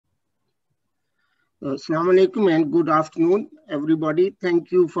Assalamu alaikum and good afternoon, everybody.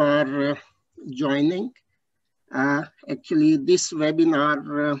 Thank you for joining. Actually, this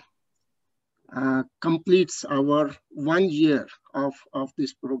webinar completes our 1 year of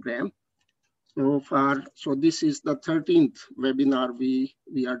this program. So this is the 13th webinar we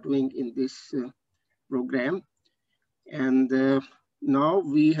are doing in this program. And now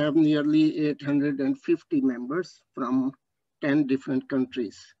we have nearly 850 members from 10 different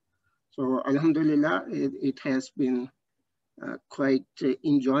countries. So Alhamdulillah, it has been quite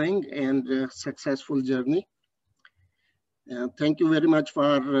enjoying and successful journey. Thank you very much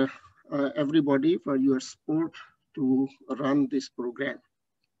for everybody for your support to run this program.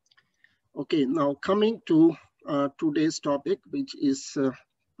 Okay, now coming to today's topic, which is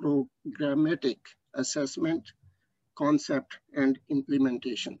programmatic assessment, concept and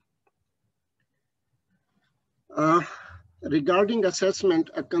implementation. Regarding assessment,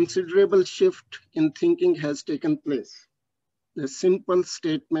 a considerable shift in thinking has taken place. The simple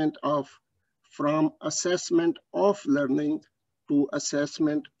statement of from assessment of learning to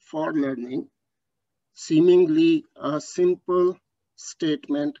assessment for learning, seemingly a simple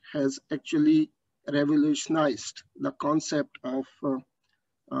statement, has actually revolutionized the concept of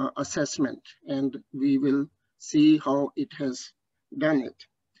assessment, and we will see how it has done it.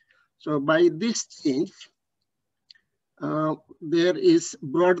 So by this change, there is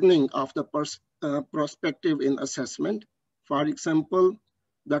broadening of the perspective in assessment. For example,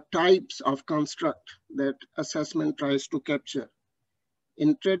 the types of construct that assessment tries to capture.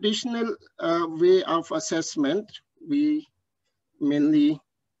 In traditional way of assessment, we mainly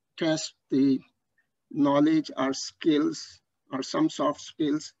test the knowledge or skills or some soft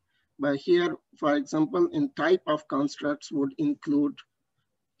skills. But here, for example, in type of constructs would include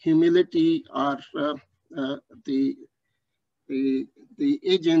humility or the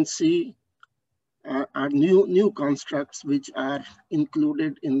agency are new constructs which are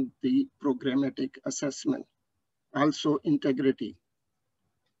included in the programmatic assessment. Also integrity.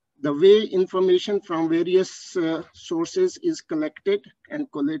 The way information from various sources is collected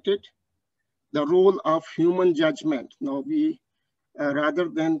and collated. The role of human judgment. Now we, rather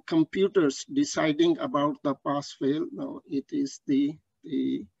than computers deciding about the pass-fail, now it is the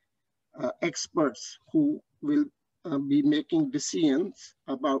experts who will be making decisions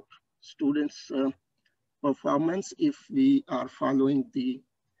about students' performance if we are following the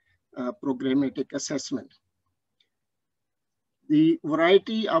programmatic assessment. The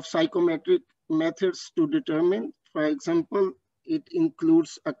variety of psychometric methods to determine, for example, it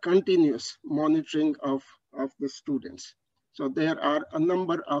includes a continuous monitoring of the students. So there are a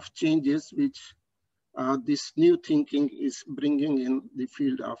number of changes which this new thinking is bringing in the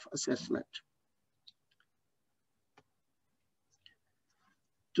field of assessment.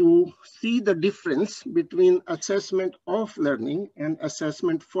 To see the difference between assessment of learning and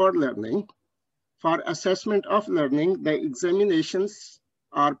assessment for learning. For assessment of learning, the examinations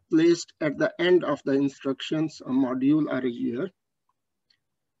are placed at the end of the instructions, a module or a year.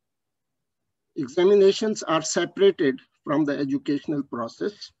 Examinations are separated from the educational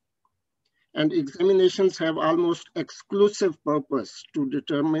process, and examinations have almost exclusive purpose to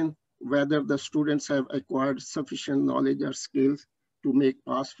determine whether the students have acquired sufficient knowledge or skills to make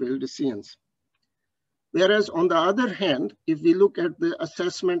pass-fail decisions. Whereas on the other hand, if we look at the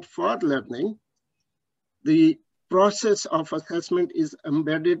assessment for learning, the process of assessment is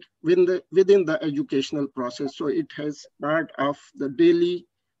embedded within the educational process. So it has part of the daily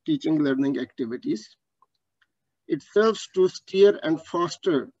teaching learning activities. It serves to steer and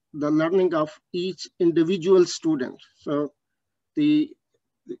foster the learning of each individual student. So the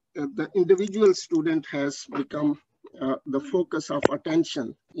individual student has become the focus of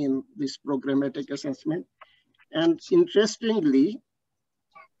attention in this programmatic assessment. And interestingly,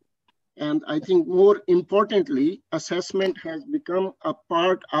 and I think more importantly, assessment has become a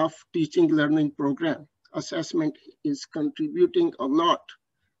part of teaching learning program. Assessment is contributing a lot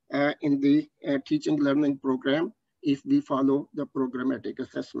in the teaching learning program if we follow the programmatic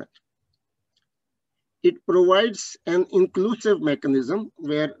assessment. It provides an inclusive mechanism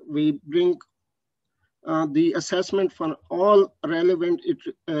where we bring the assessment for all relevant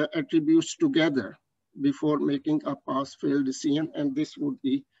attributes together before making a pass-fail decision, and this would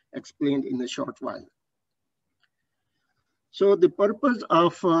be explained in a short while. So the purpose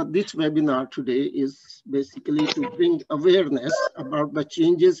of this webinar today is basically to bring awareness about the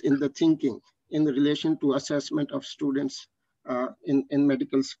changes in the thinking in relation to assessment of students in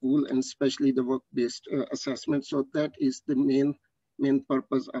medical school, and especially the work-based assessment. So that is the main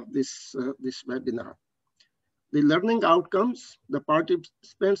purpose of this webinar. The learning outcomes, the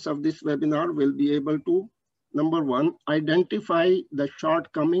participants of this webinar will be able to, number one, identify the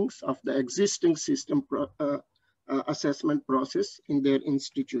shortcomings of the existing system assessment process in their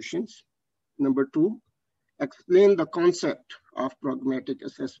institutions. Number two, explain the concept of programmatic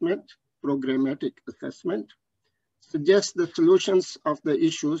assessment, suggest the solutions of the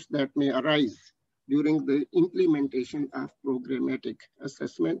issues that may arise during the implementation of programmatic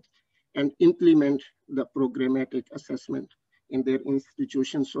assessment, and implement the programmatic assessment in their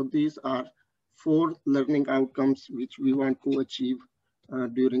institutions. So these are 4 learning outcomes which we want to achieve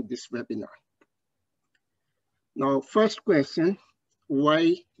during this webinar. Now, first question,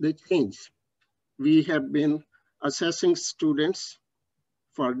 why the change? We have been assessing students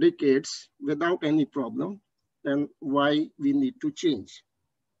for decades without any problem, then why we need to change?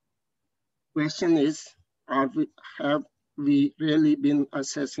 Question is, have we really been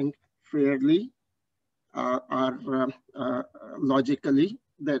assessing fairly or logically?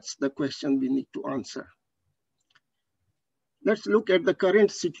 That's the question we need to answer. Let's look at the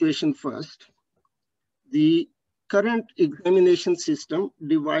current situation first. The current examination system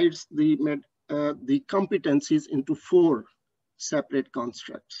divides the competencies into 4 separate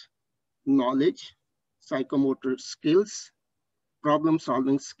constructs: knowledge, psychomotor skills,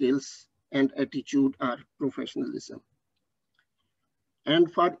 problem-solving skills, and attitude or professionalism.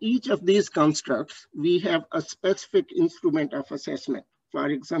 And for each of these constructs, we have a specific instrument of assessment. For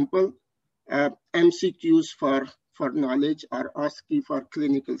example, MCQs for knowledge or OSCE for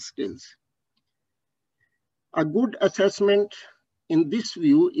clinical skills. A good assessment in this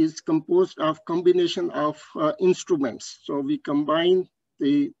view is composed of combination of instruments. So we combine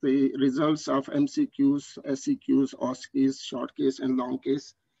the results of MCQs, SEQs, OSCEs, short case and long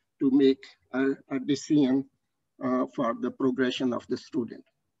case to make a decision for the progression of the student.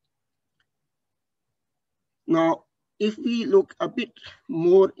 Now, if we look a bit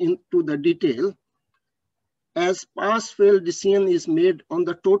more into the detail, as pass-fail decision is made on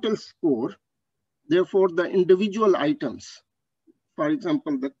the total score, therefore the individual items, for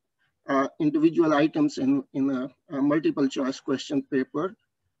example, the individual items in a multiple choice question paper,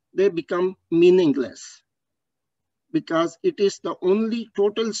 they become meaningless because it is the only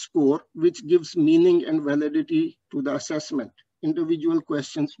total score which gives meaning and validity to the assessment. Individual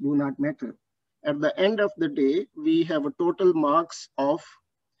questions do not matter. At the end of the day, we have a total marks of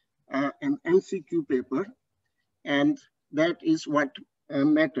an MCQ paper, and that is what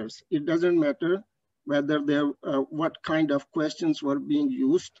matters. It doesn't matter whether what kind of questions were being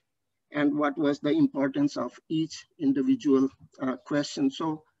used and what was the importance of each individual question.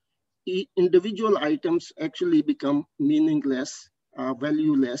 So individual items actually become meaningless,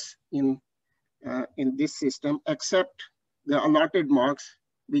 valueless in this system, except the allotted marks,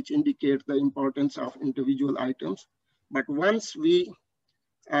 which indicate the importance of individual items. But once we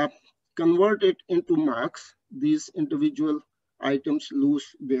convert it into marks, these individual items lose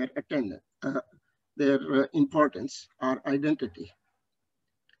their attendance, their importance or identity.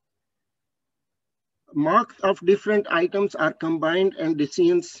 Marks of different items are combined and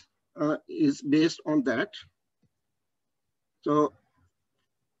decisions is based on that. So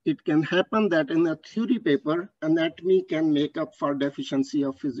it can happen that in a theory paper, anatomy can make up for deficiency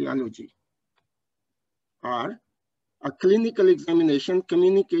of physiology. Or a clinical examination,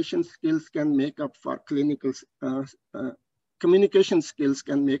 communication skills can make up for clinical, communication skills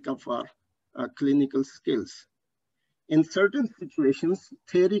can make up for clinical skills. In certain situations,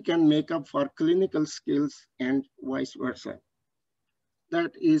 theory can make up for clinical skills and vice versa.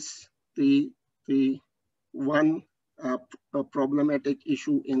 That is the one problematic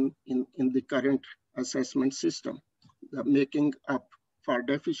issue in the current assessment system, the making up for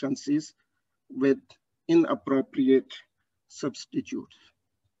deficiencies with inappropriate substitutes.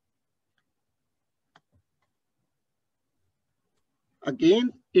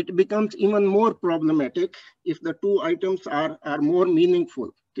 Again, it becomes even more problematic if the 2 items are more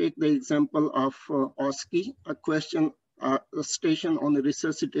meaningful. Take the example of OSCE, a question, a station on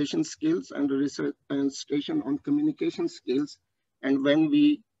resuscitation skills and a station on communication skills. And when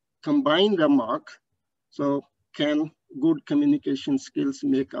we combine the mark, so can good communication skills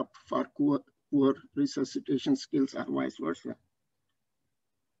make up for poor resuscitation skills or vice versa?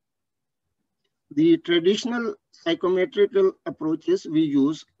 The traditional psychometrical approaches we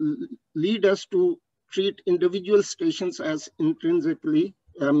use lead us to treat individual stations as intrinsically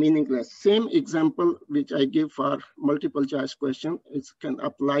meaningless. Same example which I give for multiple choice question, it can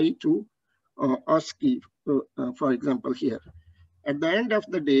apply to OSCE, for example here. At the end of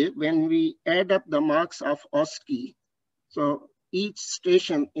the day, when we add up the marks of OSCE, so each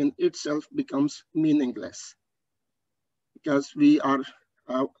station in itself becomes meaningless. because we are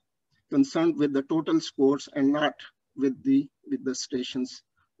concerned with the total scores and not with the stations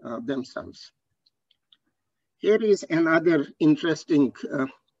themselves. Here is another interesting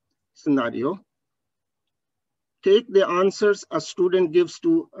scenario. Take the answers a student gives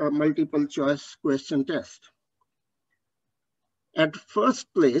to a multiple choice question test. At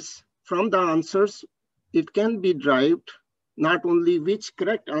first place, from the answers, it can be derived not only which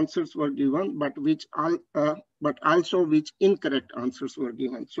correct answers were given, but also which incorrect answers were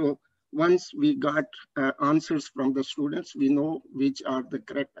given. So once we got answers from the students, we know which are the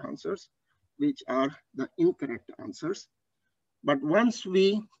correct answers, which are the incorrect answers. But once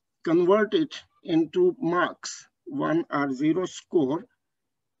we convert it into marks, 1 or 0 score,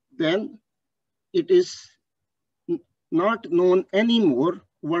 then it is not known anymore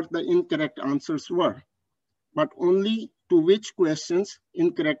what the incorrect answers were, but only to which questions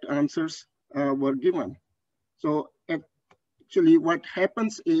incorrect answers were given. So actually what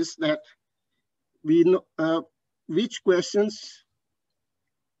happens is that we know which questions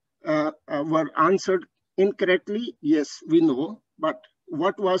were answered incorrectly. Yes, we know, but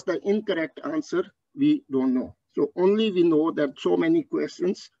what was the incorrect answer? We don't know. So only we know that so many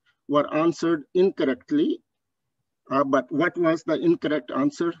questions were answered incorrectly, but what was the incorrect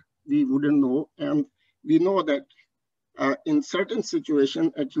answer? We wouldn't know. And we know that in certain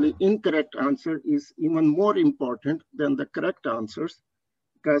situations, actually incorrect answer is even more important than the correct answers,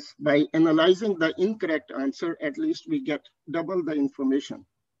 because by analyzing the incorrect answer, at least we get double the information.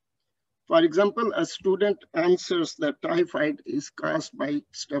 For example, a student answers that typhoid is caused by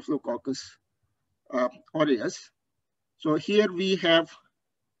Staphylococcus aureus. So here we have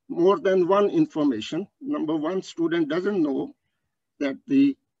more than one information. Number one, student doesn't know that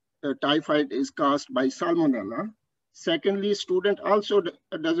the typhoid is caused by Salmonella. Secondly, student also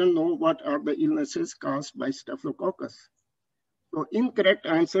doesn't know what are the illnesses caused by Staphylococcus. So incorrect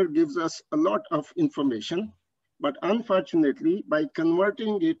answer gives us a lot of information, but unfortunately, by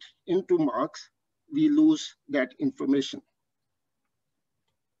converting it into marks, we lose that information.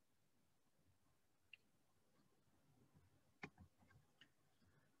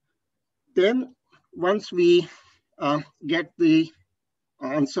 Then once we get the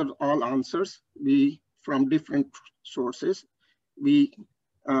answer, all answers, from different sources, we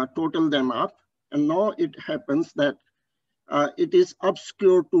total them up. And now it happens that it is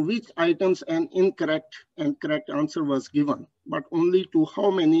obscure to which items an incorrect and correct answer was given, but only to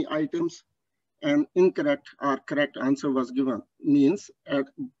how many items an incorrect or correct answer was given. Means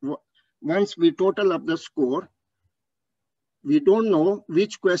once we total up the score, we don't know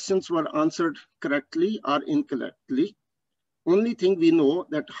which questions were answered correctly or incorrectly. Only thing we know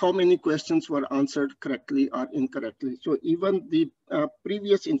that how many questions were answered correctly or incorrectly. So even the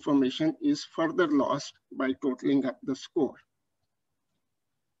previous information is further lost by totaling up the score.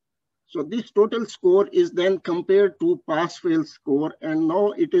 So this total score is then compared to pass-fail score, and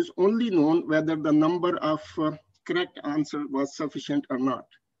now it is only known whether the number of correct answer was sufficient or not.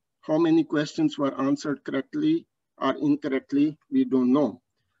 How many questions were answered correctly or incorrectly, we don't know.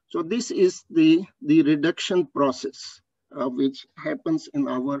 So this is the reduction process which happens in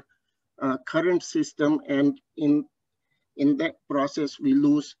our current system, and in that process we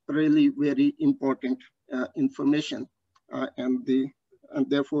lose really very important information, and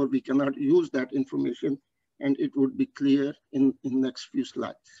therefore we cannot use that information, and it would be clear in next few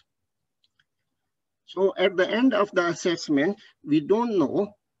slides. So at the end of the assessment, we don't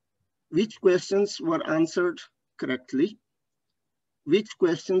know which questions were answered correctly, which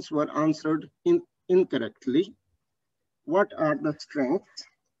questions were answered incorrectly, what are the strengths,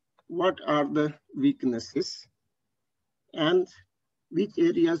 what are the weaknesses, and which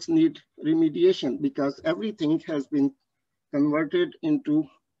areas need remediation, because everything has been converted into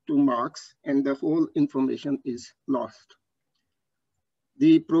marks and the whole information is lost.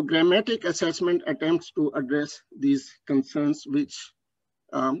 The programmatic assessment attempts to address these concerns, which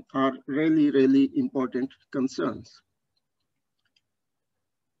are really, really important concerns.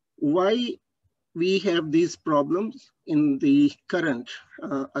 Why we have these problems in the current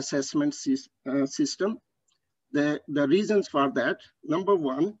assessment system? The reasons for that: number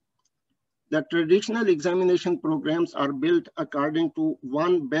one, the traditional examination programs are built according to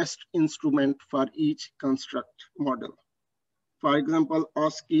one best instrument for each construct model. For example,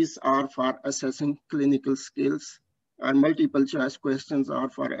 OSCEs are for assessing clinical skills, and multiple choice questions are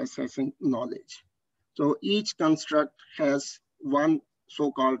for assessing knowledge. So each construct has one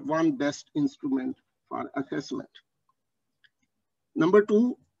so-called one best instrument for assessment. Number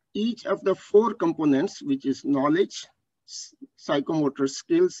two, each of the 4 components, which is knowledge, psychomotor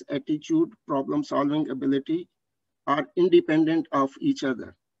skills, attitude, problem-solving ability, are independent of each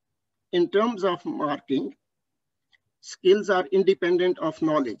other. In terms of marking, skills are independent of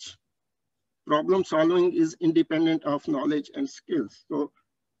knowledge. Problem solving is independent of knowledge and skills. So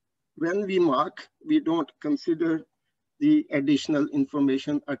when we mark, we don't consider the additional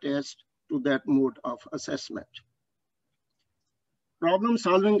information attached to that mode of assessment. Problem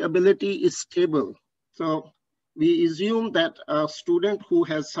solving ability is stable. So we assume that a student who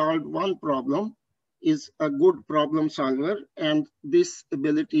has solved one problem is a good problem solver, and this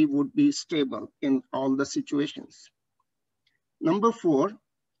ability would be stable in all the situations. Number 4,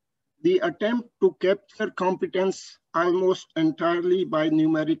 the attempt to capture competence almost entirely by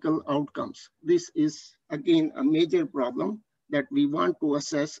numerical outcomes. This is, again, a major problem, that we want to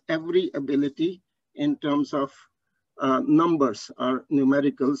assess every ability in terms of numbers or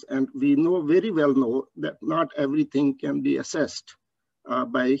numericals, and we very well know that not everything can be assessed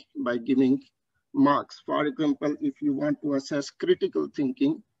by giving marks. For example, if you want to assess critical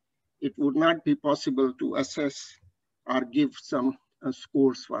thinking, it would not be possible to assess or give some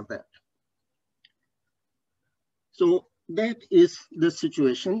scores for that. So that is the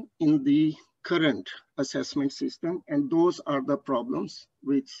situation in the current assessment system, and those are the problems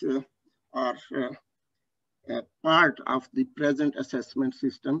which are part of the present assessment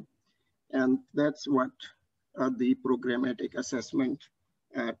system, and that's what the programmatic assessment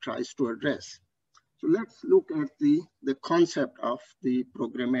tries to address. So let's look at the concept of the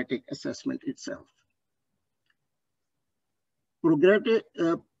programmatic assessment itself.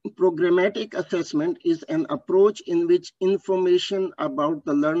 Programmatic assessment is an approach in which information about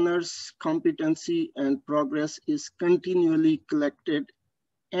the learner's competency and progress is continually collected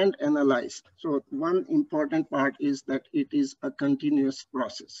and analyzed. So one important part is that it is a continuous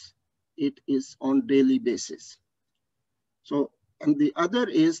process. It is on daily basis. So, and the other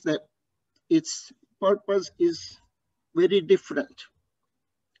is that its purpose is very different.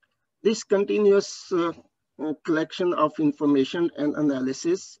 This continuous collection of information and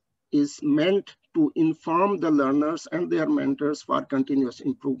analysis is meant to inform the learners and their mentors for continuous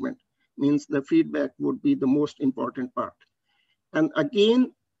improvement. Means the feedback would be the most important part. And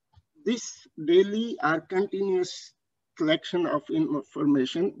again, this daily or continuous collection of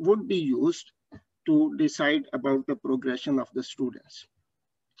information would be used to decide about the progression of the students.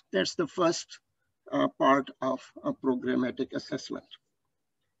 That's the first part of a programmatic assessment.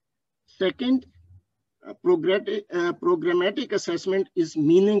 Second, programmatic assessment is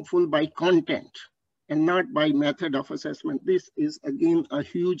meaningful by content and not by method of assessment. This is again a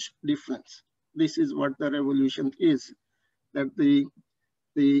huge difference. This is what the revolution is, that the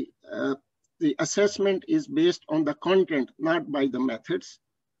assessment is based on the content, not by the methods.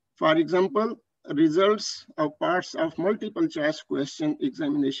 For example, results of parts of multiple choice question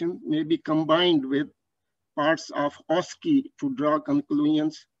examination may be combined with parts of OSCE to draw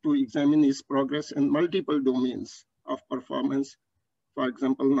conclusions to examine his progress in multiple domains of performance, for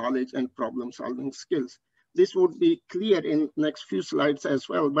example, knowledge and problem solving skills. This would be clear in next few slides as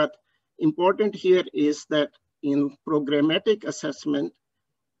well, but important here is that in programmatic assessment,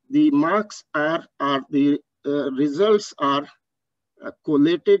 the marks the results are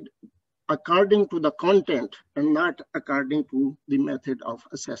collated according to the content and not according to the method of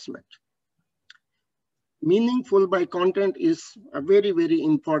assessment. Meaningful by content is a very, very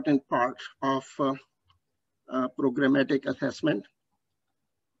important part of programmatic assessment.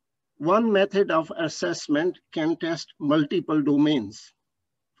 One method of assessment can test multiple domains.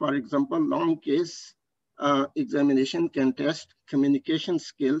 For example, long case examination can test communication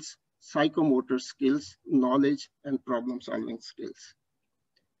skills, psychomotor skills, knowledge, and problem solving skills.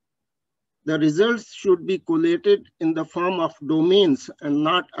 The results should be collated in the form of domains and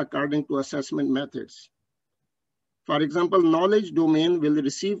not according to assessment methods. For example, knowledge domain will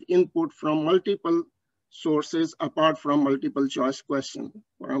receive input from multiple sources apart from multiple choice question.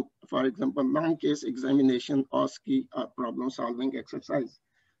 For example, long case examination, OSCE, or problem solving exercise.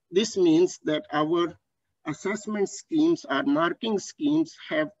 This means that our assessment schemes or marking schemes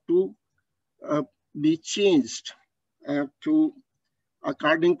have to be changed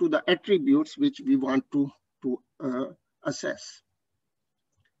according to the attributes which we want to assess.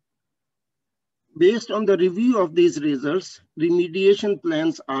 Based on the review of these results, remediation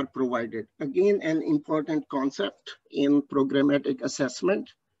plans are provided. Again, an important concept in programmatic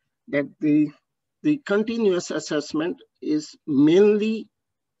assessment, that the continuous assessment is mainly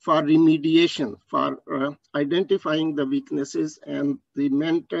for remediation, for identifying the weaknesses, and the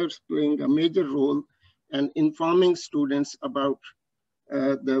mentors playing a major role and informing students about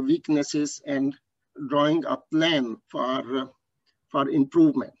the weaknesses and drawing a plan for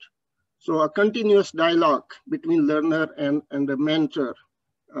improvement. So a continuous dialogue between learner and the mentor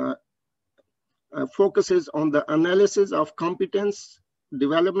focuses on the analysis of competence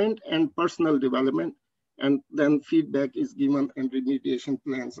development and personal development, and then feedback is given and remediation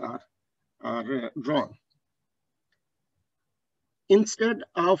plans are drawn. Instead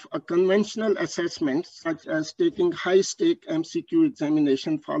of a conventional assessment, such as taking high-stake MCQ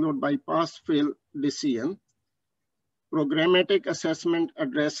examination followed by pass-fail decision, programmatic assessment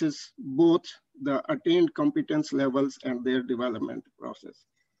addresses both the attained competence levels and their development process.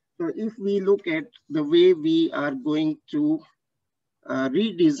 So if we look at the way we are going to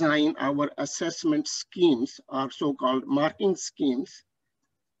redesign our assessment schemes, or so-called marking schemes,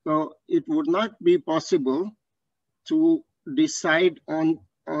 so it would not be possible to decide on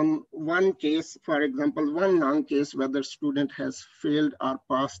one case, for example, one long case, whether student has failed or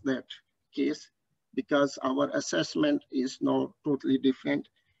passed that case, because our assessment is now totally different.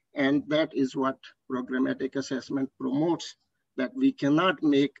 And that is what programmatic assessment promotes, that we cannot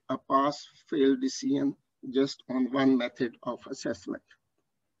make a pass-fail decision just on one method of assessment.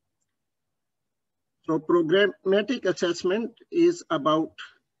 So programmatic assessment is about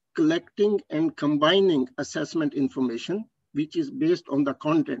collecting and combining assessment information, which is based on the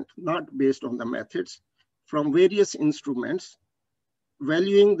content, not based on the methods, from various instruments,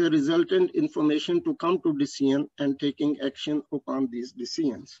 valuing the resultant information to come to decision and taking action upon these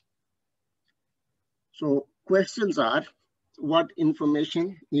decisions. So questions are, what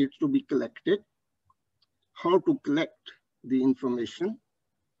information needs to be collected, how to collect the information,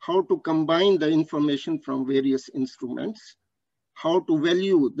 how to combine the information from various instruments, how to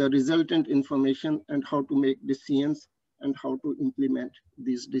value the resultant information, and how to make decisions and how to implement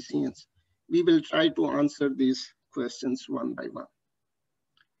these decisions. We will try to answer these questions one by one.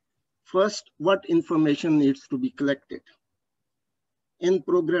 First, what information needs to be collected? In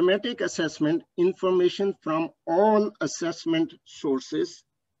programmatic assessment, information from all assessment sources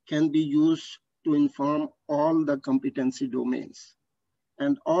can be used to inform all the competency domains.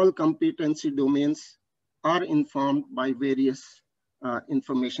 And all competency domains are informed by various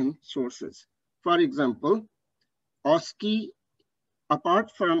information sources. For example, OSCE,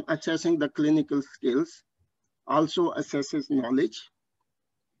 apart from assessing the clinical skills, also assesses knowledge.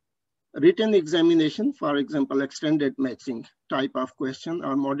 Written examination, for example, extended matching type of question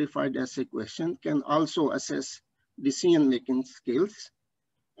or modified essay question, can also assess decision-making skills.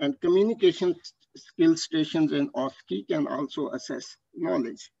 And communication skill stations in OSCE can also assess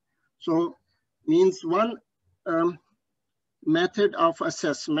knowledge. So means one method of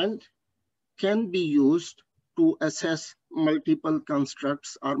assessment can be used to assess multiple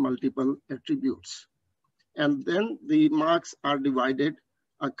constructs or multiple attributes. And then the marks are divided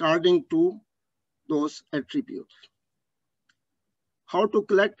according to those attributes. How to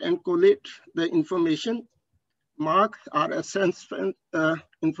collect and collate the information? Marks or assessment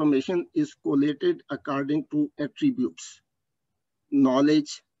information is collated according to attributes: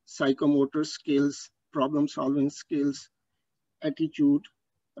 knowledge, psychomotor skills, problem-solving skills, attitude,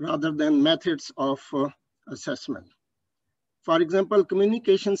 rather than methods of assessment. For example,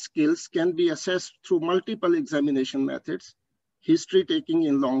 communication skills can be assessed through multiple examination methods: history taking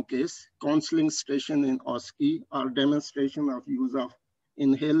in long case, counseling station in OSCE, or demonstration of use of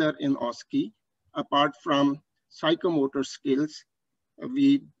inhaler in OSCE. Apart from psychomotor skills,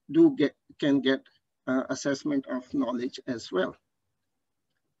 we can get assessment of knowledge as well.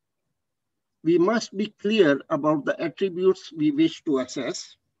 We must be clear about the attributes we wish to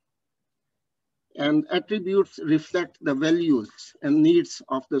assess, and attributes reflect the values and needs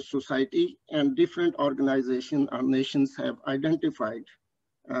of the society, and different organizations or nations have identified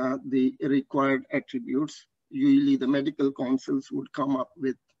the required attributes. Usually the medical councils would come up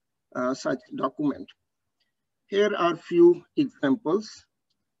with such document. Here are few examples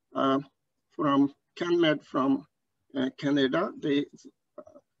from CanMed from Canada.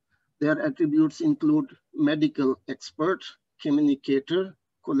 Their attributes include medical expert, communicator,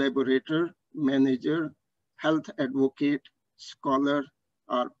 collaborator, manager, health advocate, scholar,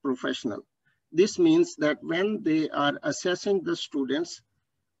 or professional. This means that when they are assessing the students,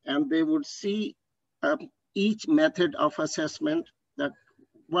 and they would see each method of assessment, that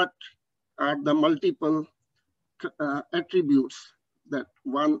what are the multiple attributes that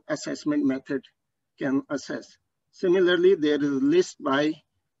one assessment method can assess. Similarly, there is a list by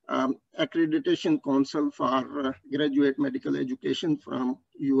Accreditation Council for Graduate Medical Education from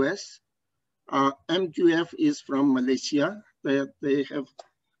US. MQF is from Malaysia. They have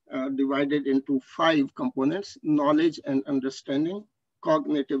divided into 5 components: knowledge and understanding,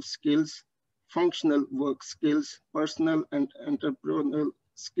 cognitive skills, functional work skills, personal and entrepreneurial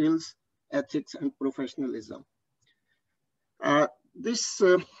skills, ethics, and professionalism. This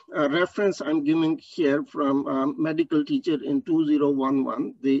reference I'm giving here from Medical Teacher in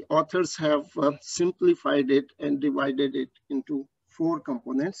 2011, the authors have simplified it and divided it into 4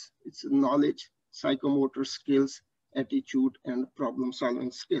 components. It's knowledge, psychomotor skills, attitude, and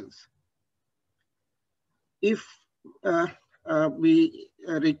problem-solving skills. If we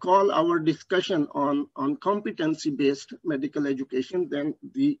recall our discussion on competency-based medical education, then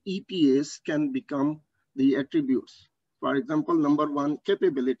the EPAs can become the attributes. For example, number 1,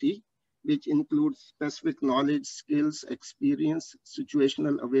 capability, which includes specific knowledge, skills, experience,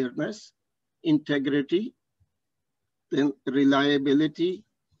 situational awareness, integrity, then reliability,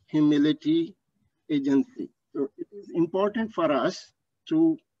 humility, agency. So it is important for us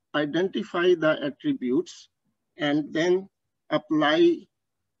to identify the attributes and then apply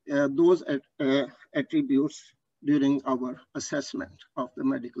those attributes during our assessment of the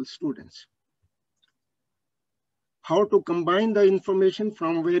medical students. How to combine the information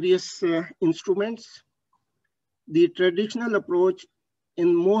from various instruments. The traditional approach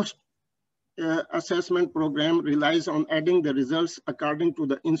in most assessment program relies on adding the results according to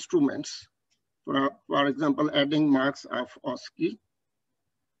the instruments. For example, adding marks of OSCE.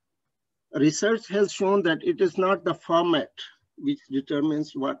 Research has shown that it is not the format which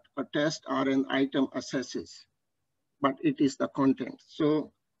determines what a test or an item assesses, but it is the content.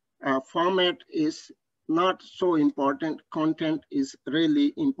 So format is not so important. Content is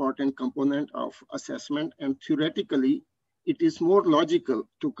really important component of assessment, and theoretically, it is more logical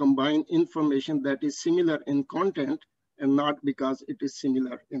to combine information that is similar in content and not because it is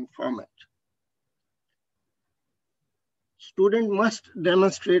similar in format. Student must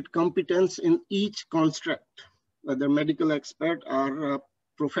demonstrate competence in each construct, whether medical expert or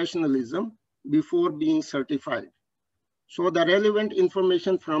professionalism, before being certified. So the relevant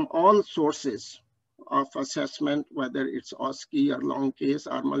information from all sources of assessment, whether it's OSCE or long case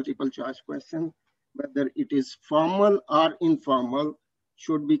or multiple choice question, whether it is formal or informal,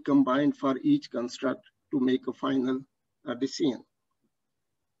 should be combined for each construct to make a final decision.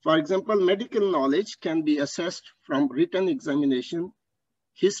 For example, medical knowledge can be assessed from written examination,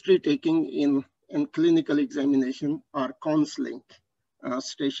 history taking in clinical examination, or counseling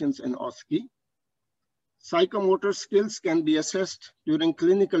stations in OSCE. Psychomotor skills can be assessed during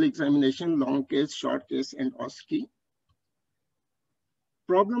clinical examination, long case, short case, and OSCE.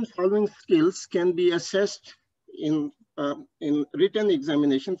 Problem-solving skills can be assessed in written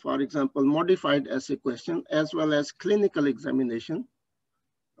examination, for example, modified essay question, as well as clinical examination,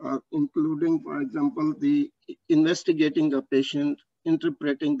 including, for example, the investigating a patient,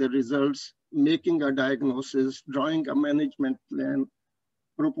 interpreting the results, making a diagnosis, drawing a management plan,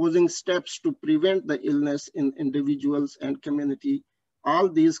 proposing steps to prevent the illness in individuals and community. All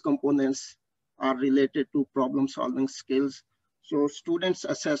these components are related to problem-solving skills. So students'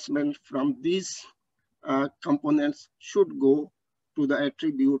 assessment from these components should go to the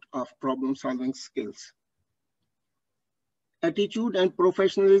attribute of problem-solving skills. Attitude and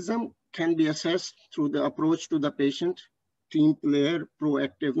professionalism can be assessed through the approach to the patient, team player,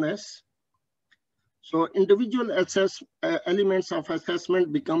 proactiveness. So individual elements of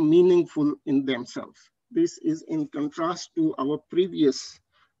assessment become meaningful in themselves. This is in contrast to our previous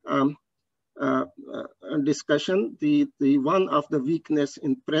discussion. The one of the weakness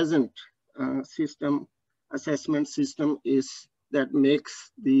in present assessment system is that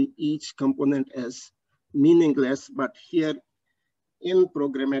makes each component as meaningless, but here in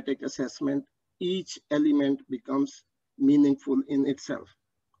programmatic assessment, each element becomes meaningful in itself.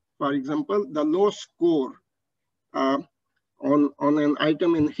 For example, the low score on an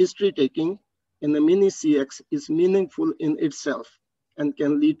item in history taking in a mini CX is meaningful in itself and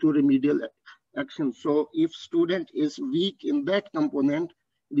can lead to remedial action. So if student is weak in that component,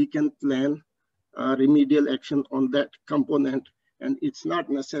 we can plan remedial action on that component, and it's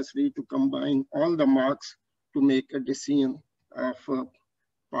not necessary to combine all the marks to make a decision of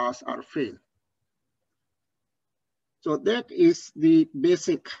pass or fail. So that is the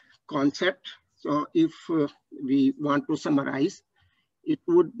basic concept. So if we want to summarize, it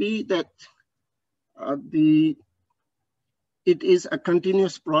would be that it is a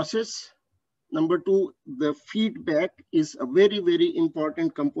continuous process. Number 2, the feedback is a very, very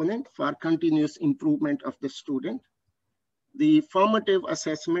important component for continuous improvement of the student. The formative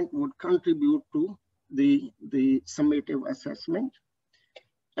assessment would contribute to the summative assessment,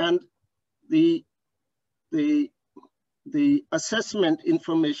 and the assessment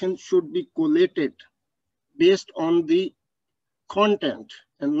information should be collated based on the content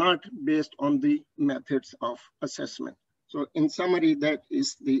and not based on the methods of assessment. So in summary, that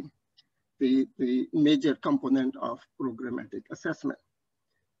is the the major component of programmatic assessment.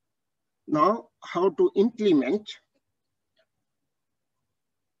 Now, how to implement?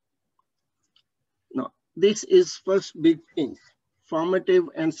 Now, this is first big thing. Formative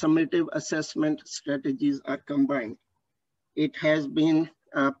and summative assessment strategies are combined. It has been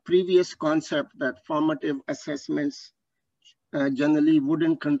a previous concept that formative assessments generally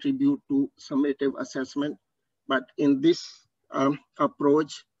wouldn't contribute to summative assessment, but in this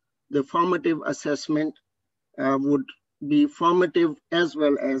approach, the formative assessment would be formative as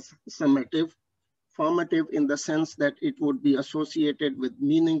well as summative. Formative in the sense that it would be associated with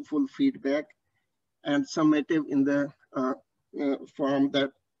meaningful feedback, and summative in the form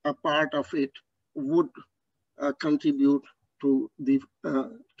that a part of it would contribute to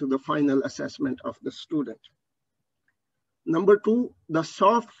the final assessment of the student. Number two, the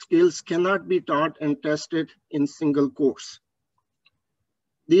soft skills cannot be taught and tested in single course.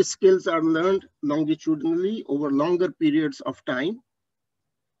 These skills are learned longitudinally over longer periods of time.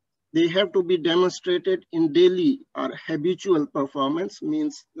 They have to be demonstrated in daily or habitual performance,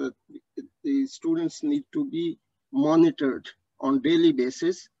 means that the students need to be monitored on daily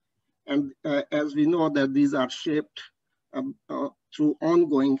basis. And as we know that these are shaped through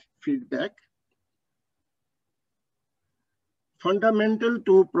ongoing feedback. Fundamental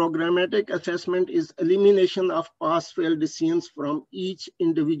to programmatic assessment is elimination of pass-fail decisions from each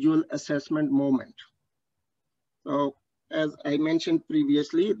individual assessment moment. So as I mentioned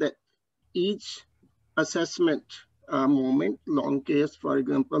previously, that each assessment moment, long case, for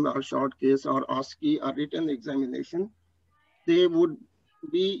example, or short case, or OSCE, or written examination, they would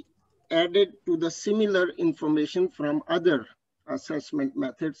be added to the similar information from other assessment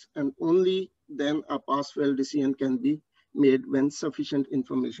methods, and only then a pass-fail decision can be made when sufficient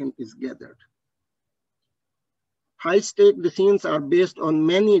information is gathered. High-stake decisions are based on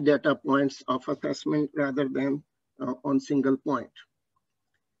many data points of assessment rather than on single point.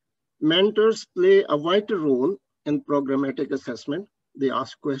 Mentors play a vital role in programmatic assessment. They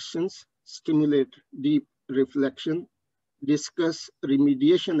ask questions, stimulate deep reflection, discuss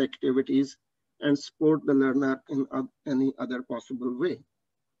remediation activities, and support the learner in any other possible way.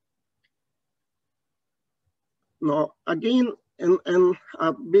 Now, again,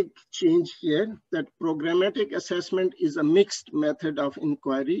 a big change here, that programmatic assessment is a mixed method of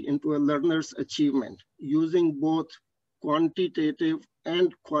inquiry into a learner's achievement using both quantitative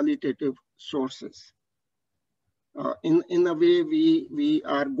and qualitative sources. In a way, we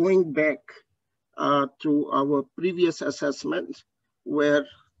are going back to our previous assessment where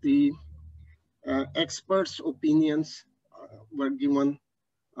the experts' opinions were given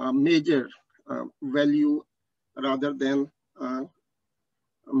major value rather than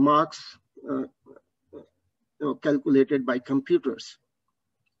marks calculated by computers.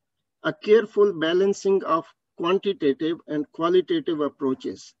 A careful balancing of quantitative and qualitative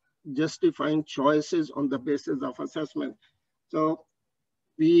approaches, justifying choices on the basis of assessment. So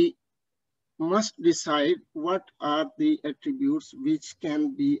we must decide what are the attributes which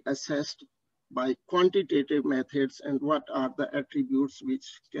can be assessed by quantitative methods and what are the attributes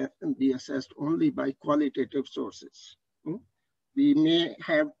which can be assessed only by qualitative sources. We may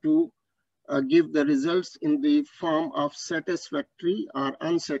have to give the results in the form of satisfactory or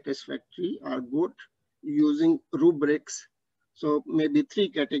unsatisfactory or good using rubrics. So maybe three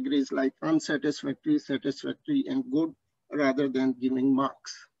categories like unsatisfactory, satisfactory, and good, rather than giving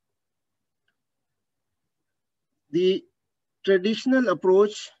marks. The traditional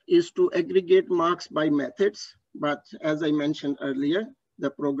approach is to aggregate marks by methods, but as I mentioned earlier,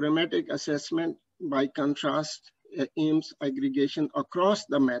 the programmatic assessment, by contrast, aims aggregation across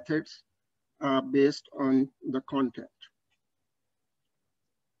the methods based on the content.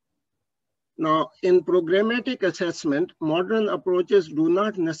 Now, in programmatic assessment, modern approaches do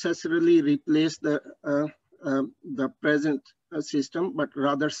not necessarily replace the present system, but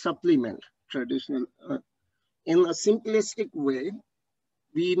rather supplement traditional. In a simplistic way,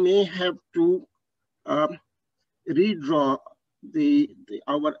 we may have to redraw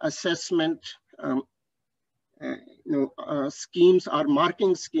our assessment schemes or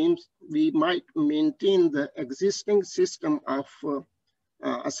marking schemes. We might maintain the existing system of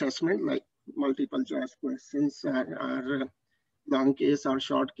assessment, like multiple choice questions, or long case or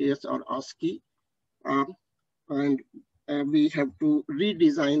short case or OSCE, and we have to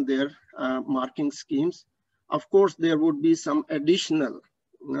redesign their marking schemes. Of course, there would be some additional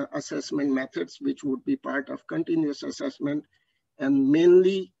assessment methods which would be part of continuous assessment, and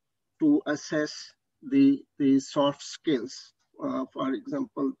mainly to assess the soft skills, for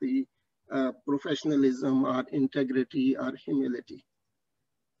example, the professionalism or integrity or humility.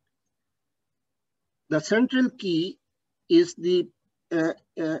 The central key is that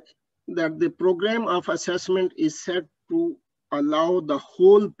the program of assessment is set to allow the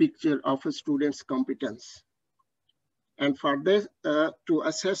whole picture of a student's competence. And for this, to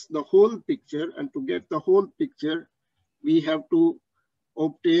assess the whole picture and to get the whole picture, we have to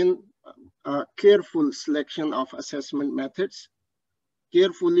obtain a careful selection of assessment methods,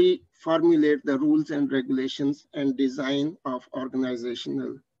 carefully formulate the rules and regulations, and design of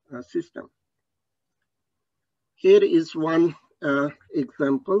organizational system. Here is one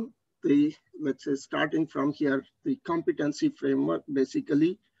example. Let's say starting from here, the competency framework,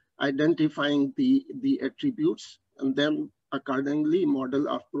 basically identifying the attributes, and then accordingly model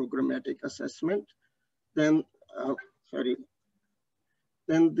of programmatic assessment. Then,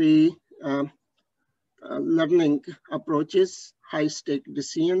 then the learning approaches, high-stake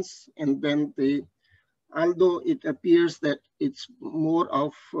decisions, and then although it appears that it's more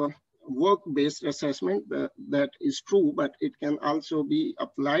of work-based assessment, that is true, but it can also be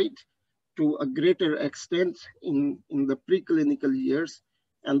applied to a greater extent in the preclinical years,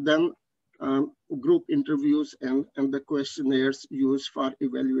 and then group interviews and the questionnaires used for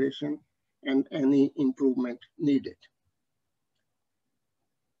evaluation and any improvement needed.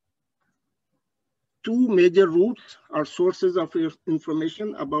 Two major routes or sources of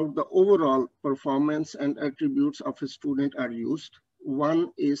information about the overall performance and attributes of a student are used.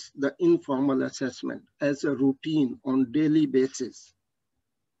 One is the informal assessment as a routine on daily basis,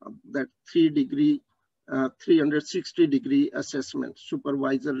 that 360-degree assessment,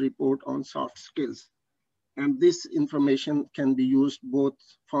 supervisor report on soft skills. And this information can be used both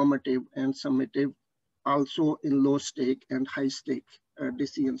formative and summative, also in low stake and high stake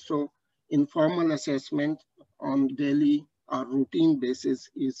decisions. So informal assessment on daily or routine basis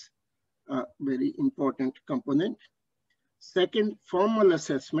is a very important component. Second, formal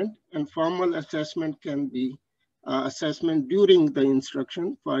assessment, and formal assessment can be assessment during the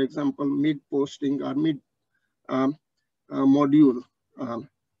instruction, for example, mid-posting or mid-module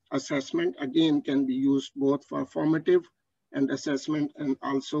assessment, again, can be used both for formative and assessment and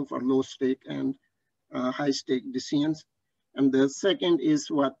also for low stake and high stake decisions. And the second is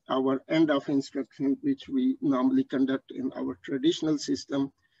what our end of instruction, which we normally conduct in our traditional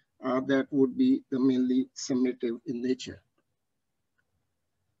system, that would be the mainly summative in nature.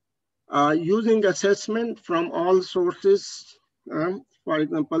 Using assessment from all sources, for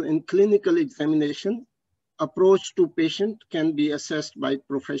example, in clinical examination, approach to patient can be assessed by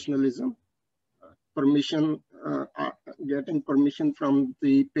professionalism, getting permission from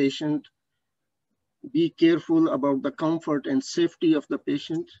the patient, be careful about the comfort and safety of the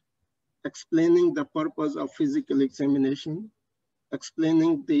patient, explaining the purpose of physical examination,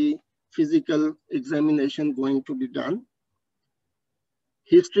 explaining the physical examination going to be done.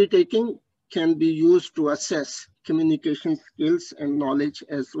 History taking can be used to assess communication skills and knowledge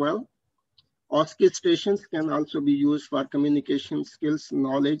as well. OSCE stations can also be used for communication skills,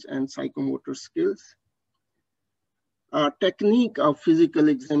 knowledge, and psychomotor skills. Technique of physical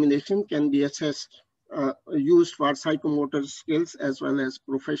examination can be assessed, used for psychomotor skills as well as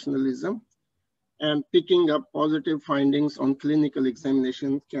professionalism. And picking up positive findings on clinical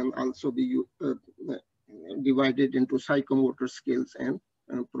examination can also be divided into psychomotor skills and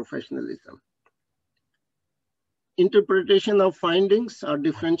professionalism. Interpretation of findings or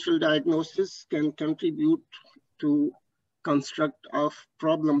differential diagnosis can contribute to construct of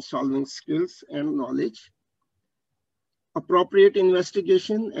problem-solving skills and knowledge. Appropriate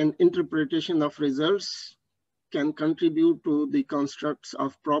investigation and interpretation of results can contribute to the constructs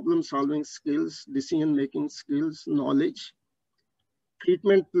of problem-solving skills, decision-making skills, knowledge.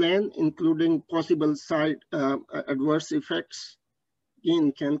 Treatment plan, including possible side adverse effects,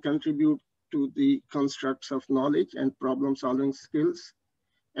 again, can contribute to the constructs of knowledge and problem-solving skills,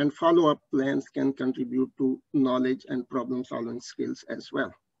 and follow-up plans can contribute to knowledge and problem-solving skills as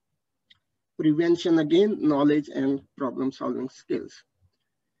well. Prevention, again, knowledge and problem-solving skills.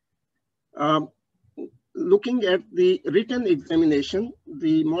 Looking at the written examination,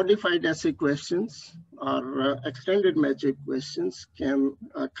 the modified essay questions or extended metric questions can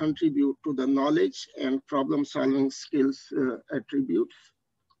contribute to the knowledge and problem-solving skills attributes.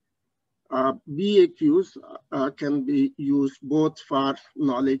 BAQs can be used both for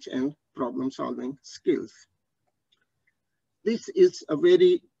knowledge and problem-solving skills. This is a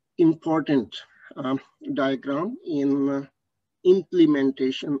very important diagram in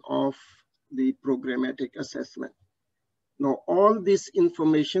implementation of the programmatic assessment. Now, all this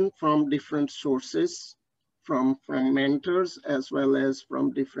information from different sources, from mentors as well as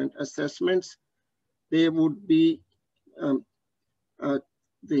from different assessments, they would be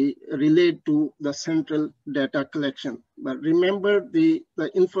they relate to the central data collection. But remember, the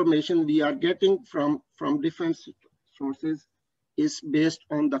information we are getting from different sources is based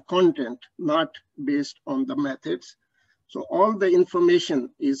on the content, not based on the methods. So all the information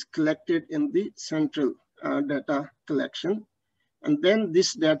is collected in the central data collection. And then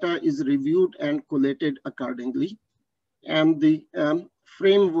this data is reviewed and collated accordingly. And the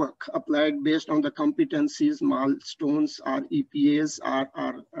framework applied based on the competencies, milestones, or EPAs,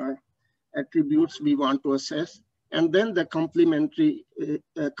 or attributes we want to assess. And then the complementary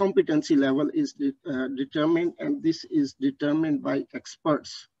competency level is determined, and this is determined by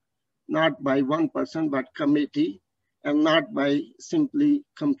experts, not by one person, but committee, and not by simply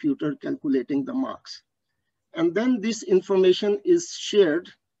computer calculating the marks. And then this information is shared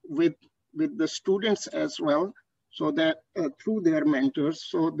with the students as well, so that through their mentors,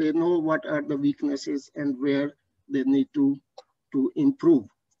 so they know what are the weaknesses and where they need to improve.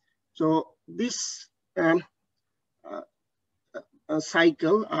 So this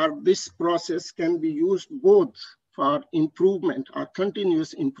cycle or this process can be used both for improvement or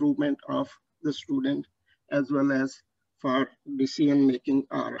continuous improvement of the student, as well as for decision making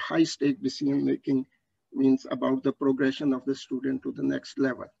or high stake decision making, means about the progression of the student to the next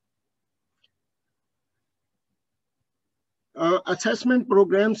level. Assessment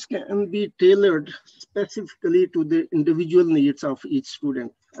programs can be tailored specifically to the individual needs of each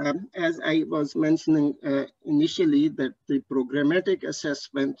student. As I was mentioning initially, that the programmatic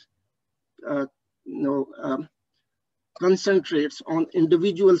assessment concentrates on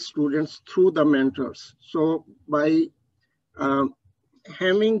individual students through the mentors. So by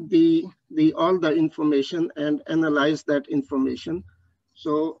having all the information and analyze that information,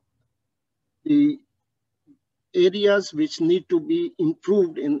 so the areas which need to be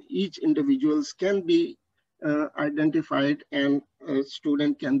improved in each individuals can be identified, and a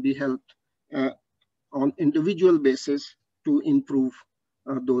student can be helped on individual basis to improve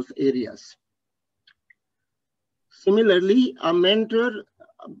those areas. Similarly, a mentor,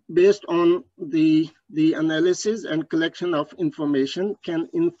 based on the analysis and collection of information, can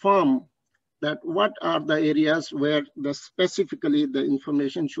inform that what are the areas where specifically the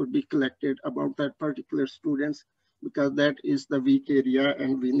information should be collected about that particular students, because that is the weak area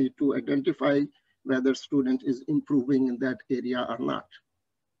and we need to identify whether student is improving in that area or not.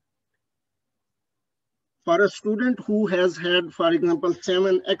 For a student who has had, for example,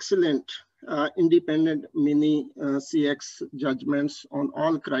 7 excellent independent mini CX judgments on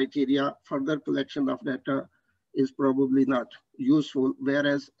all criteria, further collection of data is probably not useful.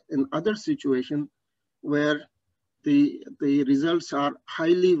 Whereas in other situations where the results are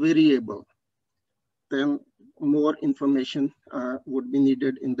highly variable, then more information would be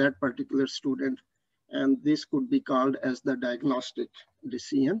needed in that particular student. And this could be called as the diagnostic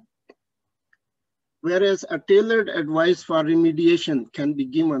decision. Whereas a tailored advice for remediation can be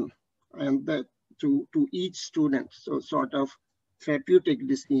given, and that to each student, so sort of therapeutic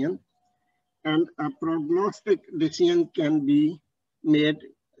decision. And a prognostic decision can be made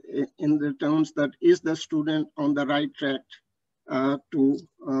in the terms that is the student on the right track to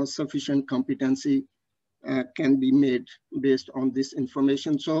sufficient competency can be made based on this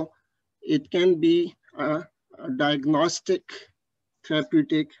information. So it can be a diagnostic,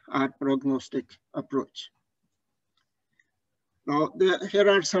 therapeutic, or prognostic approach. Now, here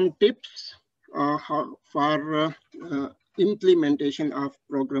are some tips for implementation of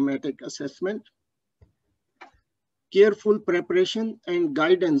programmatic assessment. Careful preparation and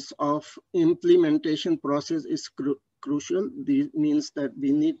guidance of implementation process is crucial. This means that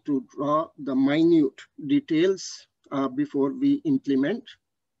we need to draw the minute details before we implement.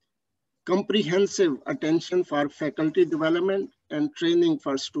 Comprehensive attention for faculty development and training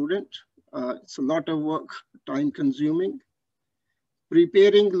for students. It's a lot of work, time consuming.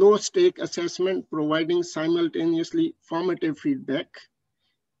 Preparing low-stake assessment, providing simultaneously formative feedback,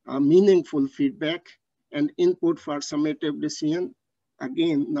 meaningful feedback, and input for summative decision.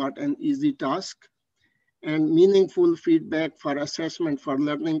 Again, not an easy task. And meaningful feedback for assessment for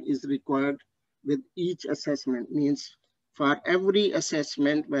learning is required with each assessment. Means for every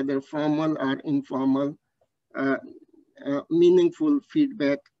assessment, whether formal or informal, meaningful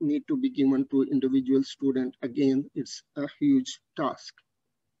feedback need to be given to individual student. Again, it's a huge task.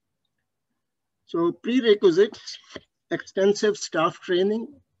 So prerequisites: extensive staff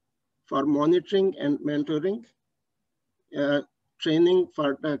training for monitoring and mentoring, training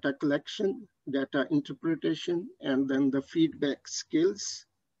for data collection, data interpretation, and then the feedback skills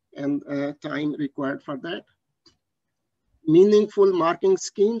and time required for that. Meaningful marking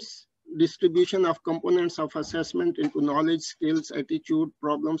schemes, distribution of components of assessment into knowledge, skills, attitude,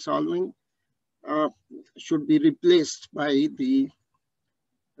 problem solving should be replaced by the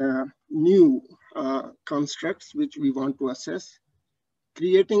new constructs which we want to assess,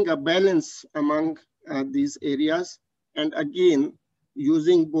 creating a balance among these areas, and again,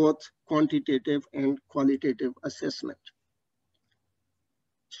 using both quantitative and qualitative assessment.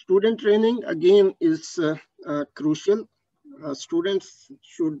 Student training, again, is crucial. Students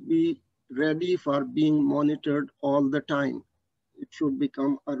should be ready for being monitored all the time. It should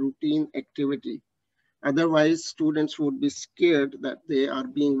become a routine activity. Otherwise, students would be scared that they are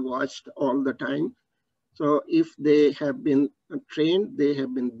being watched all the time. So if they have been trained, they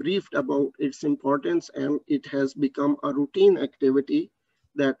have been briefed about its importance, and it has become a routine activity,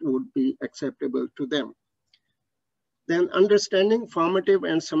 that would be acceptable to them. Then understanding formative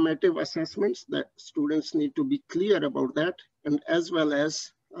and summative assessments, that students need to be clear about that, and as well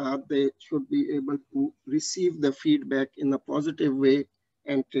as they should be able to receive the feedback in a positive way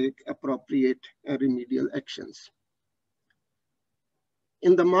and take appropriate remedial actions.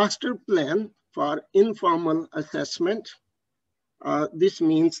 In the master plan for informal assessment, this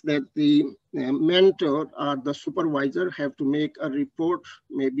means that the mentor or the supervisor have to make a report,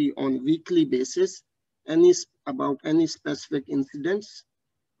 maybe on weekly basis, about any specific incidents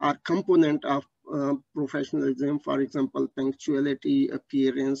or component of professionalism, for example, punctuality,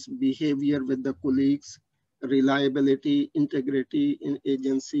 appearance, behavior with the colleagues, reliability, integrity in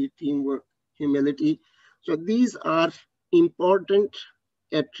agency, teamwork, humility. So these are important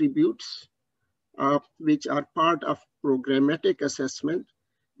attributes which are part of programmatic assessment,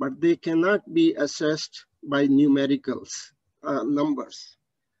 but they cannot be assessed by numericals, numbers.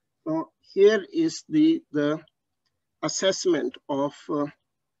 So here is the assessment of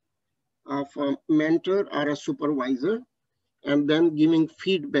a mentor or a supervisor, and then giving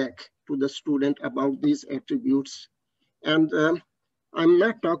feedback to the student about these attributes. And I'm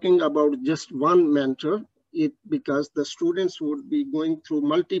not talking about just one mentor, because the students would be going through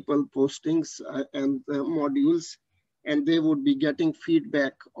multiple postings and modules, and they would be getting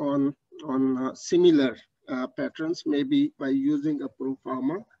feedback on similar patterns, maybe by using a pro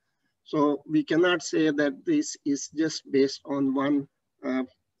forma. So we cannot say that this is just based on one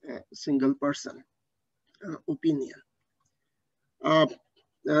single person opinion.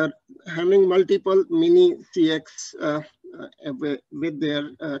 Having multiple mini CX with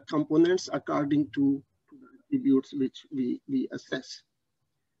their components according to the attributes which we assess.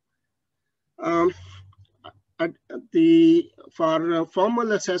 For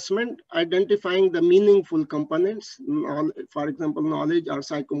formal assessment, identifying the meaningful components, for example, knowledge or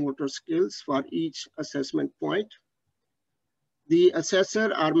psychomotor skills for each assessment point. The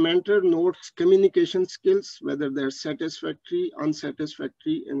assessor or mentor notes communication skills, whether they're satisfactory,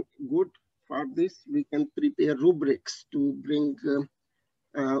 unsatisfactory, and good. For this, we can prepare rubrics to bring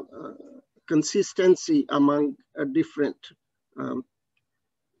consistency among different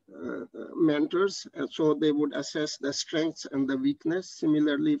mentors. So they would assess the strengths and the weakness.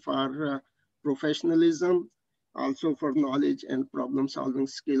 Similarly for professionalism, also for knowledge and problem solving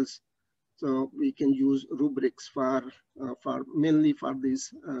skills. So we can use rubrics for mainly for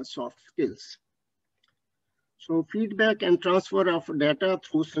these soft skills. So feedback and transfer of data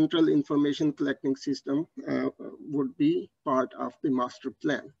through central information collecting system would be part of the master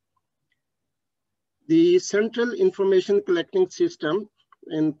plan. The central information collecting system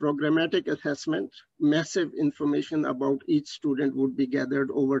in programmatic assessment, massive information about each student would be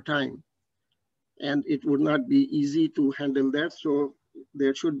gathered over time, and it would not be easy to handle that. So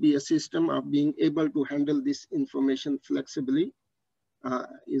there should be a system of being able to handle this information flexibly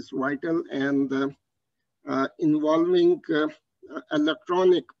is vital, and involving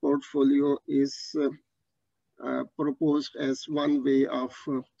electronic portfolio is proposed as one way of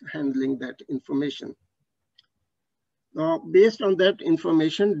handling that information. Now, based on that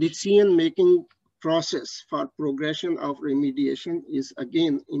information, decision-making process for progression of remediation is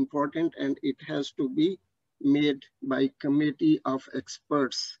again important, and it has to be made by committee of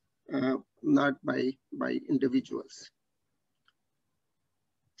experts, not by individuals.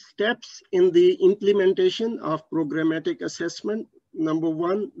 Steps in the implementation of programmatic assessment. Number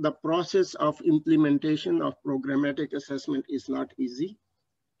one, the process of implementation of programmatic assessment is not easy,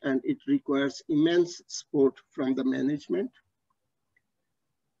 and it requires immense support from the management.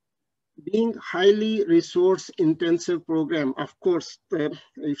 Being highly resource intensive program, of course,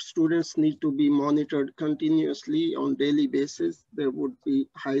 if students need to be monitored continuously on daily basis, there would be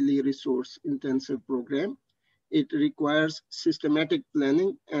highly resource intensive program. It requires systematic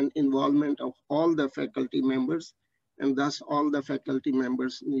planning and involvement of all the faculty members, and thus all the faculty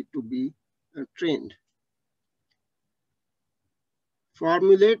members need to be trained.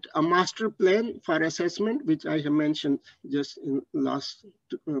 Formulate a master plan for assessment, which I have mentioned just in last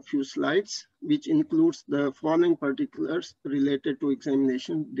few slides, which includes the following particulars related to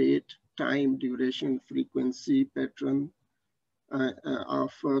examination: date, time, duration, frequency, pattern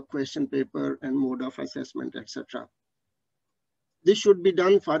of question paper, and mode of assessment, etc. This should be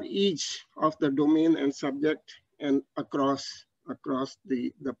done for each of the domain and subject and across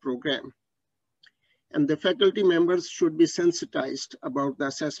the program. And the faculty members should be sensitized about the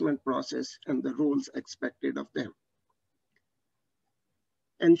assessment process and the rules expected of them.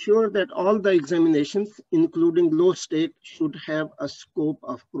 Ensure that all the examinations, including low stake, should have a scope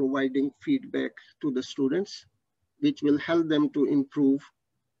of providing feedback to the students, which will help them to improve.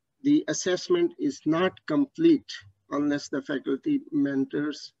 The assessment is not complete unless the faculty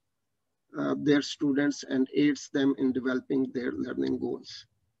mentors their students and aids them in developing their learning goals.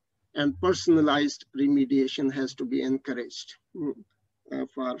 And personalized remediation has to be encouraged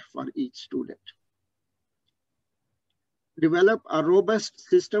for each student. Develop a robust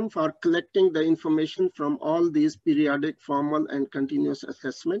system for collecting the information from all these periodic, formal, and continuous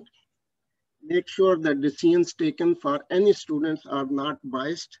assessment. Make sure that decisions taken for any students are not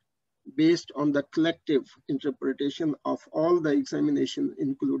biased based on the collective interpretation of all the examination,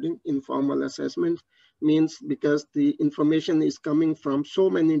 including informal assessment, means because the information is coming from so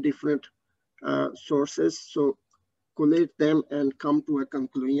many different sources. So collate them and come to a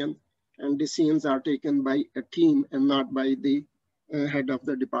conclusion, and decisions are taken by a team and not by the head of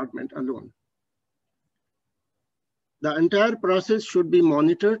the department alone. The entire process should be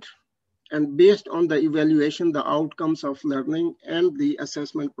monitored, and based on the evaluation, the outcomes of learning and the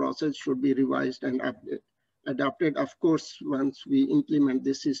assessment process should be revised and adapted. Of course, once we implement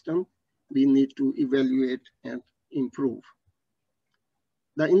this system, we need to evaluate and improve.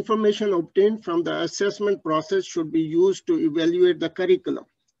 The information obtained from the assessment process should be used to evaluate the curriculum.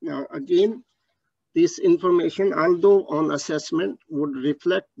 Now, again, this information, although on assessment, would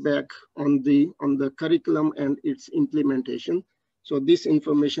reflect back on the curriculum and its implementation. So this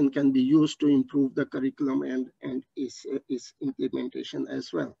information can be used to improve the curriculum and its implementation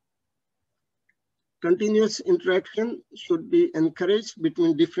as well. Continuous interaction should be encouraged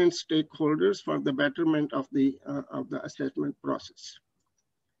between different stakeholders for the betterment of the assessment process.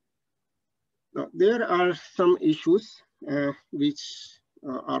 Now, there are some issues which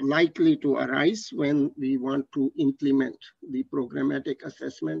are likely to arise when we want to implement the programmatic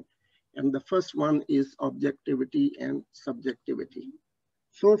assessment. And the first one is objectivity and subjectivity.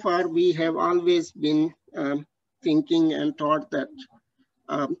 So far, we have always been thinking and taught that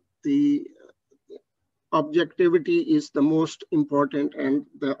the objectivity is the most important, and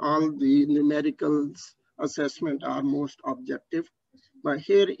all the numericals assessment are most objective. But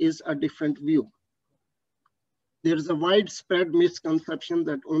here is a different view. There's a widespread misconception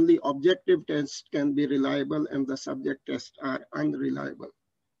that only objective tests can be reliable and the subject tests are unreliable.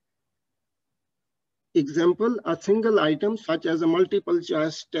 Example, a single item such as a multiple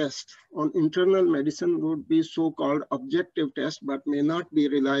choice test on internal medicine would be so-called objective test, but may not be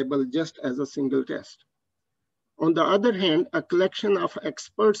reliable just as a single test. On the other hand, a collection of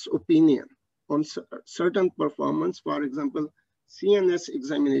experts' opinion on certain performance, for example, CNS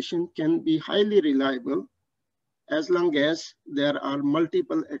examination, can be highly reliable as long as there are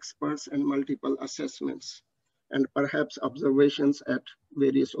multiple experts and multiple assessments and perhaps observations at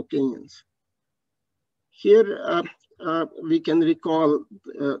various occasions. Here, we can recall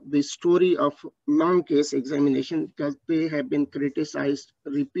the story of long case examination, because they have been criticized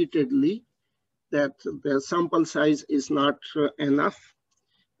repeatedly that the sample size is not enough,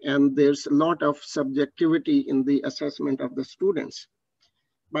 and there's a lot of subjectivity in the assessment of the students.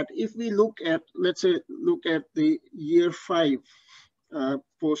 But if we look at, let's say, look at the year 5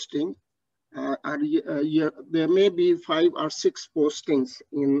 posting, there may be 5 or 6 postings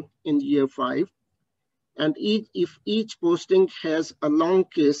in year 5. And if each posting has a long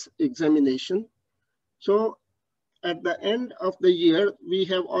case examination, so at the end of the year, we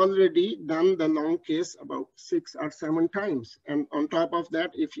have already done the long case about 6 or 7 times. And on top of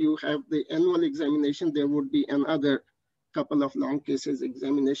that, if you have the annual examination, there would be another couple of long cases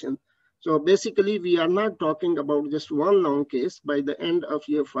examination. So basically, we are not talking about just one long case. By the end of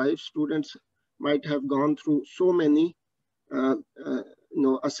year 5, students might have gone through so many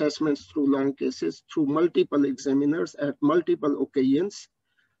assessments through long cases, through multiple examiners at multiple occasions.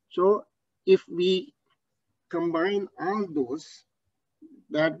 So if we combine all those,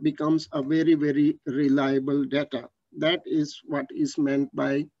 that becomes a very, very reliable data. That is what is meant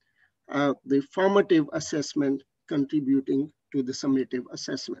by the formative assessment contributing to the summative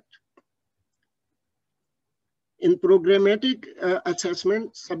assessment. In programmatic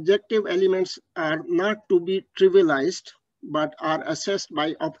assessment, subjective elements are not to be trivialized, but are assessed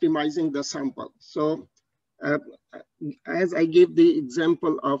by optimizing the sample. So as I gave the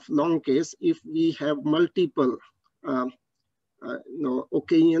example of long case, if we have multiple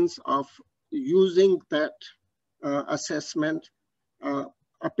occasions of using that assessment,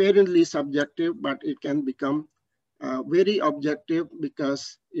 apparently subjective, but it can become very objective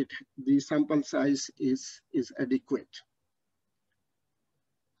because the sample size is adequate.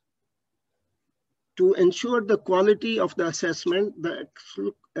 To ensure the quality of the assessment, the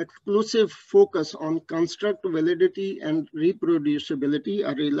exclusive focus on construct validity and reproducibility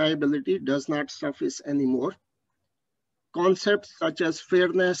or reliability does not suffice anymore. Concepts such as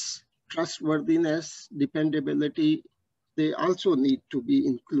fairness, trustworthiness, dependability, they also need to be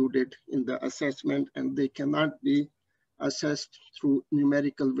included in the assessment, and they cannot be assessed through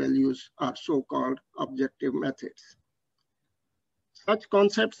numerical values or so-called objective methods. Such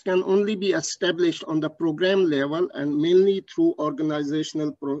concepts can only be established on the program level and mainly through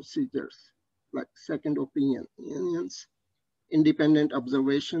organizational procedures like second opinions, independent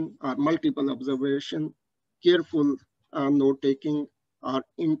observation or multiple observation, careful note-taking, or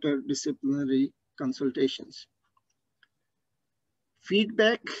interdisciplinary consultations.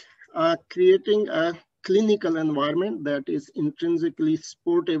 Feedback, creating a clinical environment that is intrinsically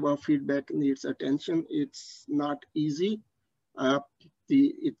supportive of feedback needs attention. It's not easy.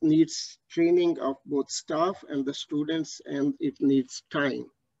 It needs training of both staff and the students, and it needs time.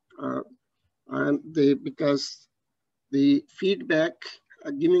 Because the feedback,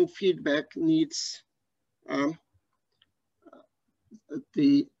 giving feedback needs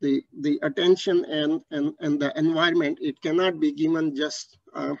the attention and the environment. It cannot be given just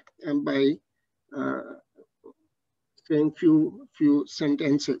by saying few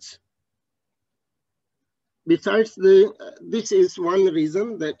sentences. Besides, this is one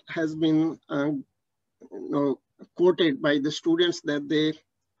reason that has been quoted by the students, that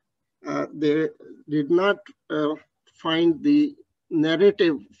they did not find the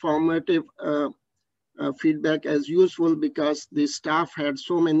narrative formative feedback as useful because the staff had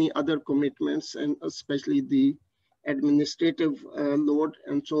so many other commitments, and especially the administrative load,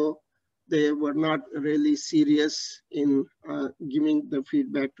 and so they were not really serious in giving the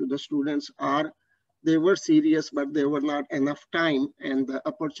feedback to the students, or they were serious, but there were not enough time and the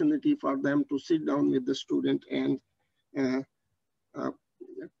opportunity for them to sit down with the student and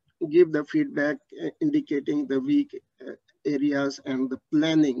give the feedback indicating the weak areas and the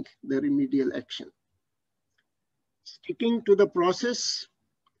planning the remedial action. Sticking to the process,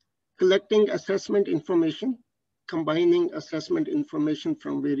 collecting assessment information, combining assessment information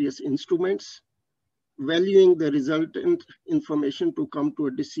from various instruments, valuing the resultant information to come to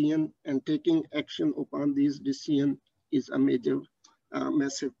a decision, and taking action upon these decisions is a major,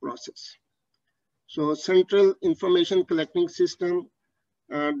 massive process. So central information collecting system,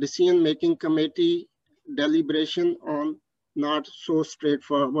 decision-making committee, deliberation on not so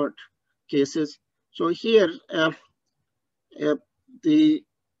straightforward cases. So here,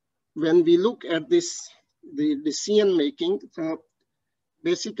 when we look at this, the decision-making, so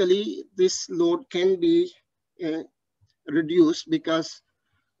basically this load can be reduced because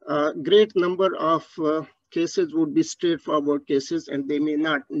a great number of cases would be straightforward cases, and they may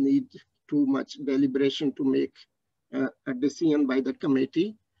not need too much deliberation to make a decision by the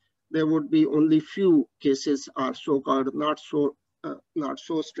committee. There would be only few cases or so-called not so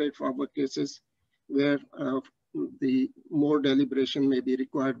straightforward cases where the more deliberation may be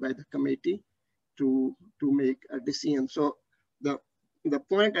required by the committee to make a decision. So the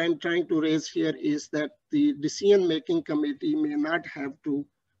point I'm trying to raise here is that the decision-making committee may not have to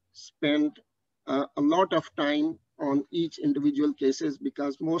spend a lot of time on each individual cases,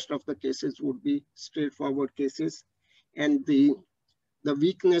 because most of the cases would be straightforward cases, and the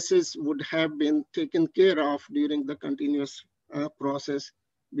weaknesses would have been taken care of during the continuous process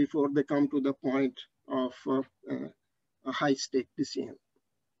before they come to the point of a high-stake decision.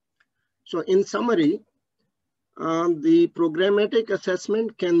 So in summary, the programmatic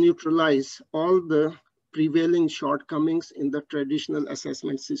assessment can neutralize all the prevailing shortcomings in the traditional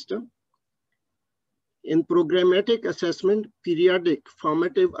assessment system. In programmatic assessment, periodic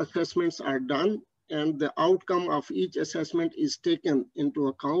formative assessments are done, and the outcome of each assessment is taken into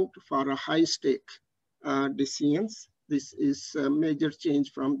account for a high-stake decisions. This is a major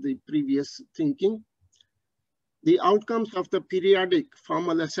change from the previous thinking. The outcomes of the periodic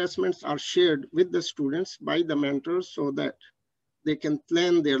formal assessments are shared with the students by the mentors so that they can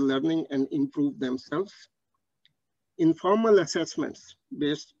plan their learning and improve themselves. informal assessments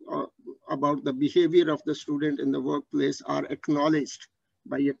based about the behavior of the student in the workplace are acknowledged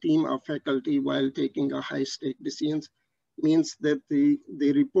by a team of faculty while taking a high-stake decisions, means that the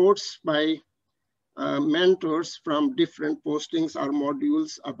reports by mentors from different postings or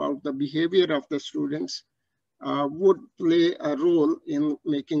modules about the behavior of the students would play a role in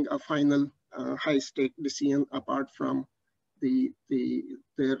making a final high-stake decision apart from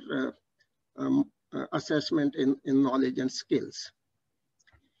their assessment in knowledge and skills.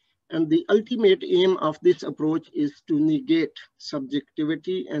 And the ultimate aim of this approach is to negate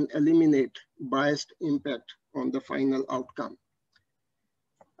subjectivity and eliminate biased impact on the final outcome.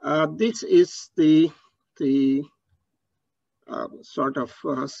 This is the sort of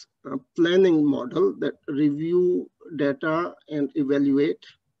planning model that review data and evaluate,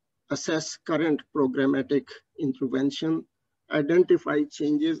 assess current programmatic intervention, identify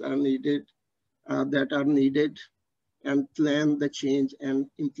changes are needed that are needed, and plan the change and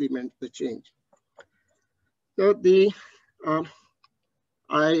implement the change. So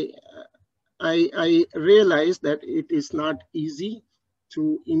I realize that it is not easy to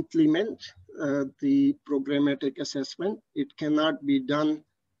implement the programmatic assessment. It cannot be done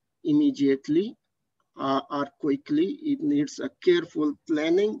immediately or quickly. It needs a careful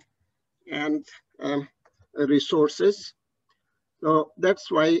planning and resources. So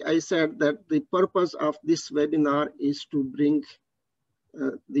that's why I said that the purpose of this webinar is to bring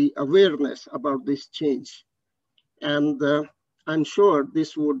the awareness about this change. And I'm sure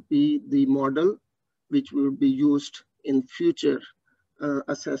this would be the model which will be used in future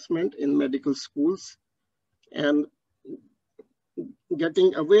assessment in medical schools. And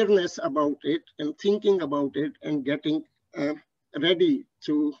getting awareness about it and thinking about it and getting ready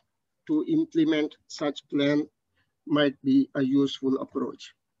to implement such plan might be a useful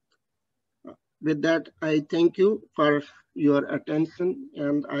approach. With that, I thank you for your attention,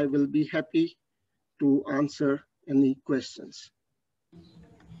 and I will be happy to answer any questions.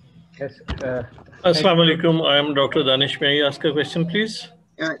 Yes. Assalamu alaikum. I am Dr. Danish. May I ask a question, please?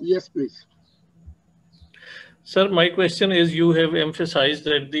 Yes, please. Sir, my question is, you have emphasized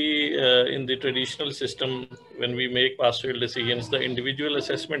that in the traditional system, when we make pass-fail decisions, the individual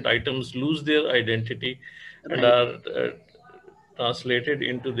assessment items lose their identity and are translated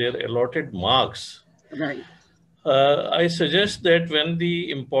into their allotted marks. Right. I suggest that when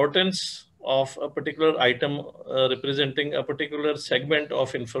the importance of a particular item representing a particular segment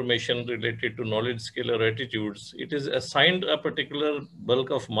of information related to knowledge, skill, or attitudes, it is assigned a particular bulk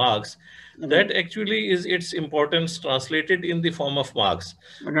of marks. That actually is its importance translated in the form of marks.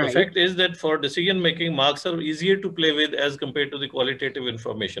 The fact is that for decision making, marks are easier to play with as compared to the qualitative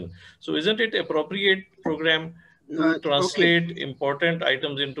information. So isn't it appropriate program to translate important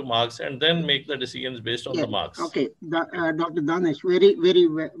items into marks and then make the decisions based on the marks? Okay, Dr. Danish, very, very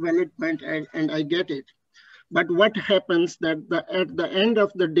valid point, and I get it. But what happens that at the end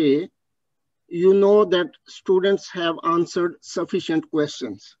of the day, you know that students have answered sufficient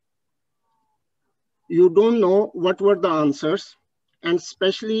questions. You don't know what were the answers, and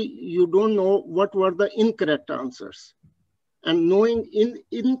especially you don't know what were the incorrect answers. And knowing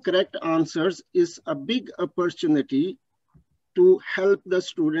incorrect answers is a big opportunity to help the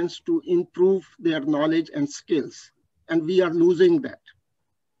students to improve their knowledge and skills. And we are losing that.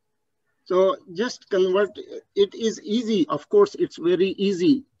 So just convert, it is easy. Of course, it's very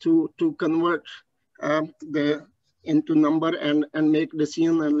easy to convert into number and make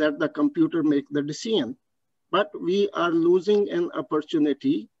decision and let the computer make the decision. But we are losing an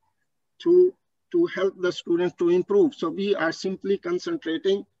opportunity to help the students to improve. So we are simply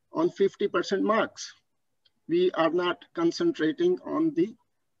concentrating on 50% marks. We are not concentrating on the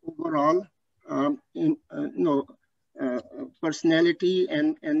overall personality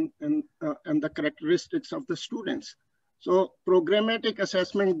and the characteristics of the students. So programmatic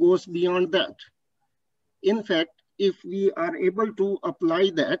assessment goes beyond that. In fact, if we are able to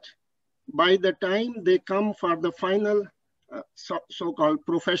apply that, by the time they come for the final so-called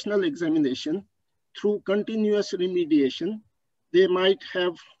professional examination, through continuous remediation, they might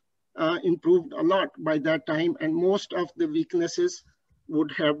have improved a lot by that time, and most of the weaknesses would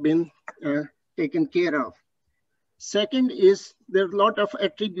have been taken care of. Second is there are a lot of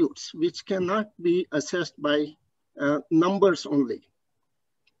attributes which cannot be assessed by numbers only.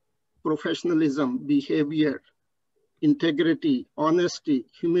 Professionalism, behavior, integrity, honesty,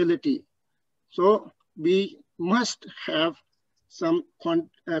 humility. So we must have some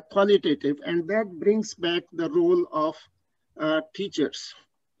qualitative, and that brings back the role of teachers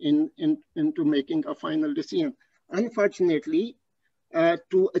into making a final decision. Unfortunately,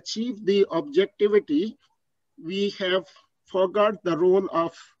 to achieve the objectivity, we have forgot the role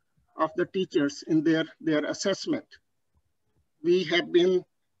of the teachers in their assessment. We have been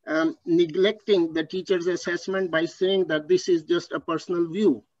neglecting the teacher's assessment by saying that this is just a personal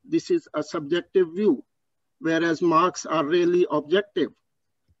view. This is a subjective view, whereas marks are really objective.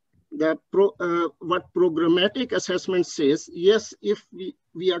 What programmatic assessment says, yes, if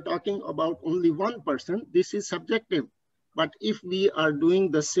we are talking about only one person, this is subjective. But if we are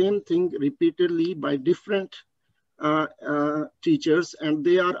doing the same thing repeatedly by different teachers and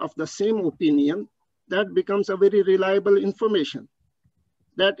they are of the same opinion, that becomes a very reliable information.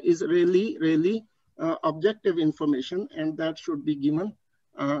 That is really, really objective information, and that should be given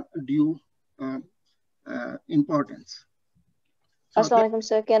due importance. So Assalamualaikum,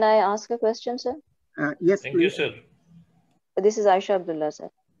 sir. Can I ask a question, sir? Yes, Thank please. you, sir. This is Aisha Abdullah, sir.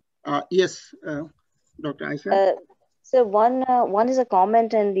 Yes, Dr. Aisha. So one is a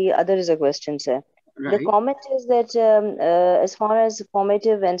comment and the other is a question, sir. Right. The comment is that as far as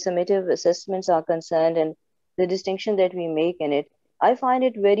formative and summative assessments are concerned and the distinction that we make in it, I find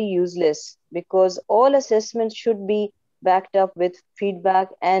it very useless because all assessments should be backed up with feedback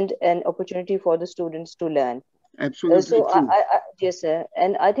and an opportunity for the students to learn. Absolutely true. Yes, sir.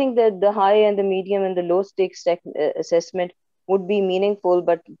 And I think that the high and the medium and the low stakes assessment would be meaningful,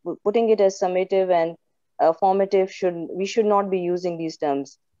 but putting it as summative and formative, we should not be using these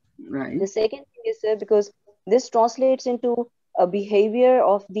terms. Right. The second thing is, sir, because this translates into a behavior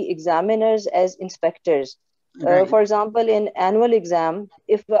of the examiners as inspectors. Right. For example, in annual exam,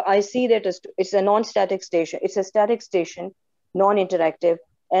 if I see that it's a non-static station, it's a static station, non-interactive,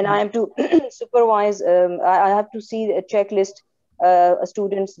 and I am to supervise, I have to see a checklist, a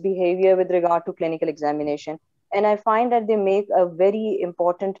student's behavior with regard to clinical examination. And I find that they make a very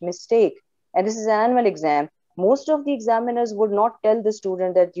important mistake. And this is an annual exam. Most of the examiners would not tell the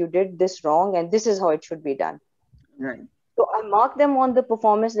student that you did this wrong and this is how it should be done. Right. So I mark them on the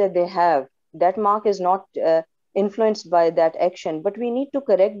performance that they have. That mark is not influenced by that action, but we need to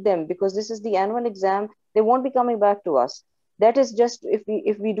correct them because this is the annual exam. They won't be coming back to us. That is just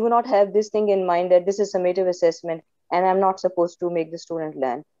if we do not have this thing in mind that this is summative assessment and I'm not supposed to make the student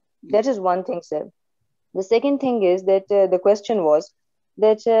learn. That is one thing, sir. The second thing is that the question was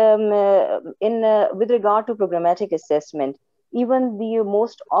that with regard to programmatic assessment, even the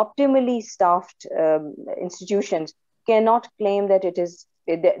most optimally staffed institutions cannot claim that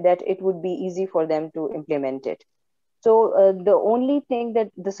it would be easy for them to implement it. So the only thing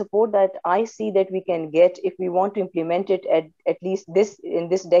that the support that I see that we can get if we want to implement it at least in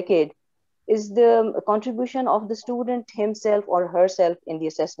this decade is the contribution of the student himself or herself in the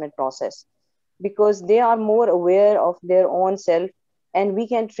assessment process, because they are more aware of their own self and we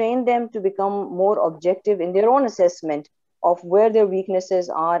can train them to become more objective in their own assessment of where their weaknesses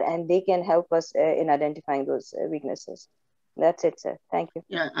are, and they can help us in identifying those weaknesses. That's it, sir. Thank you.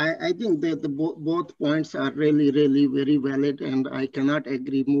 Yeah, I think that both points are really, really very valid, and I cannot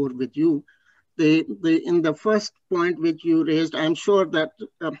agree more with you. In the first point which you raised, I'm sure that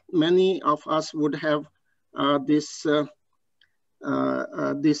many of us would have this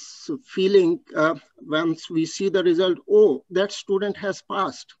feeling once we see the result, oh, that student has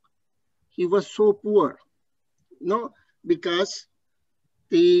passed. He was so poor. No, because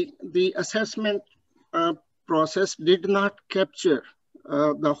the assessment process did not capture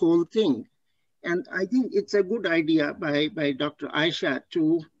the whole thing. And I think it's a good idea by Dr. Aisha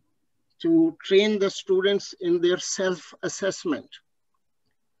to train the students in their self-assessment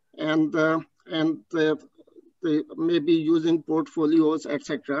and maybe using portfolios,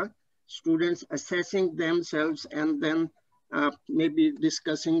 etc. Students assessing themselves and then maybe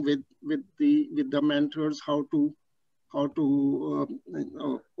discussing with the mentors how to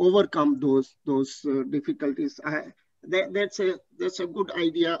overcome those difficulties. That's a good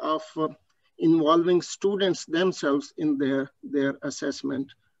idea of involving students themselves in their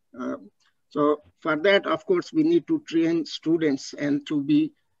assessment. So for that, of course, we need to train students and to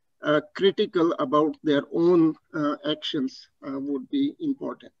be critical about their own actions would be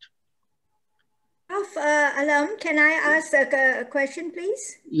important. Alam, can I ask a question,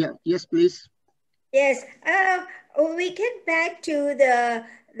 please? Yeah, yes, please. Yes, we get back to the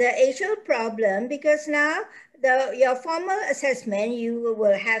age-old problem, because now your formal assessment, you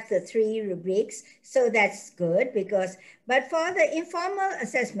will have the 3 rubrics, so that's good. But for the informal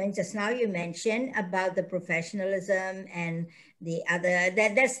assessment, just now you mentioned about the professionalism and the other,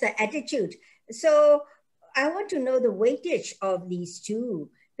 that's the attitude. So I want to know the weightage of these two,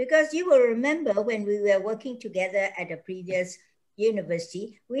 because you will remember when we were working together at a previous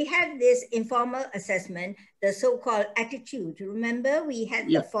university, we had this informal assessment, the so-called attitude. Remember, we had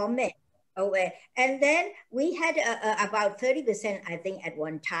the format. Oh, and then we had about 30%, I think, at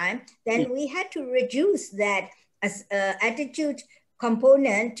one time. Then we had to reduce that as attitude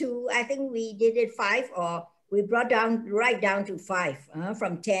component to, I think we did it 5, or we brought down right down to 5,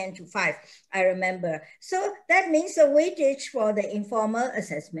 from 10 to 5, I remember. So that means the weightage for the informal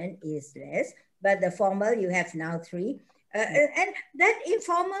assessment is less, but the formal you have now 3. And that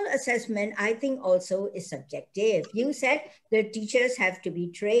informal assessment, I think, also is subjective. You said the teachers have to be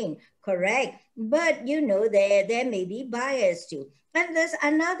trained, correct? But you know, there may be bias too. And there's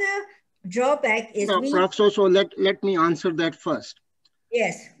another drawback is no, Prof. So let me answer that first.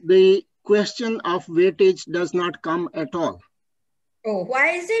 Yes. The question of weightage does not come at all. Oh,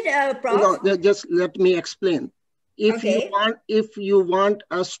 why is it, Prof? No, just let me explain. If you want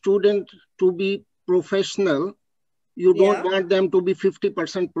a student to be professional, you don't want them to be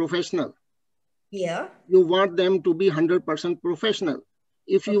 50% professional. Yeah. You want them to be 100% professional.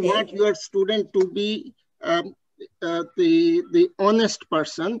 If you want your student to be the honest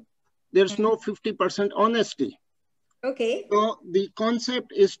person, there's no 50% honesty. Okay. So the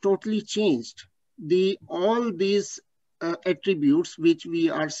concept is totally changed. All these attributes which we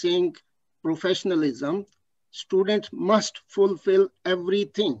are saying professionalism, students must fulfill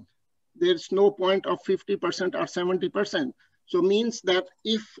everything. There's no point of 50% or 70%. So means that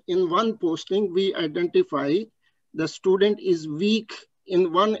if in one posting we identify the student is weak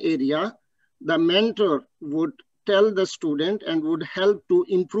in one area, the mentor would tell the student and would help to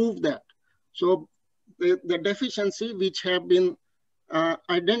improve that. So the deficiency which have been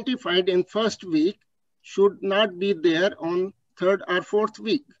identified in first week should not be there on third or fourth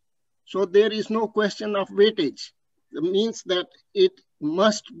week. So there is no question of weightage. It means that it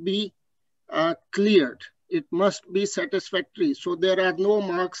must be cleared. It must be satisfactory. So there are no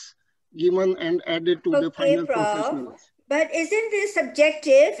marks given and added to the final professionalism. But isn't this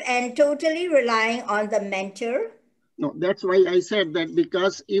subjective and totally relying on the mentor? No, that's why I said that,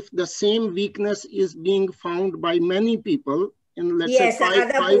 because if the same weakness is being found by many people in, let's say,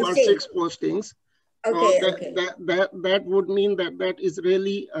 five or 6 postings, that would mean that is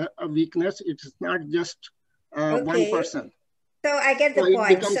really a weakness. It's not just one person. So I get the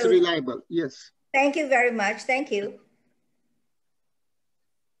point. It becomes so reliable. Yes. Thank you very much. Thank you.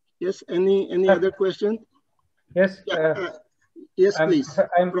 Yes. Any other question? Yes. Yes, please.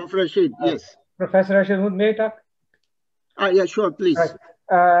 I'm Prof. Rashid. Yes. Professor Rashid, may I talk? Yeah, sure, please.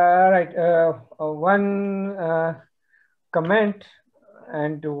 Right. One comment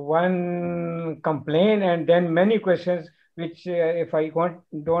and one complaint, and then many questions, which if I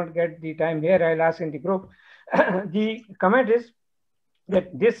don't get the time here, I'll ask in the group. The comment is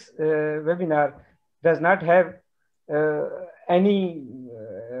that this webinar does not have any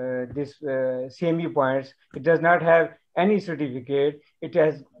CME points. It does not have any certificate. It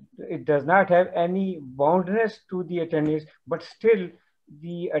does not have any boundness to the attendance, but still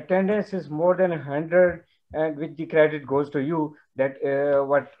the attendance is more than 100, and with the credit goes to you that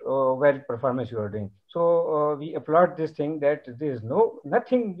what well performance you are doing. So we applaud this thing, that there is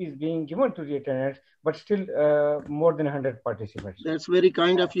nothing is being given to the attendance, but still more than 100 participants. That's very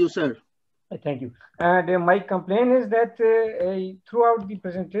kind of you, sir. Thank you. And my complaint is that throughout the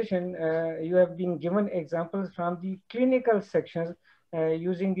presentation, you have been given examples from the clinical sections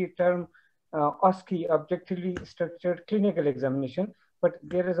using the term OSCE, objectively structured clinical examination. But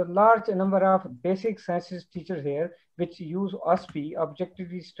there is a large number of basic sciences teachers here which use OSPE,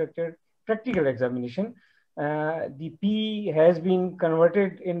 objectively structured practical examination. The P has been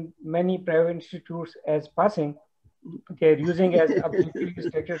converted in many private institutes as passing. They're using as objectively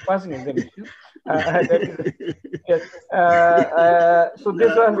structured passing examination. Yes. So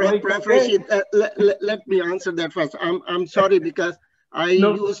this one, let me answer that first. I'm sorry, because I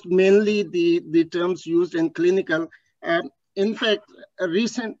used mainly the terms used in clinical. In fact,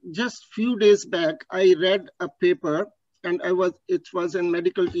 just few days back, I read a paper, and it was in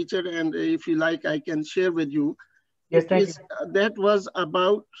Medical Teacher, and if you like, I can share with you. Yes, thank you. That was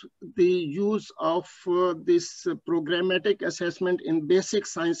about the use of this programmatic assessment in basic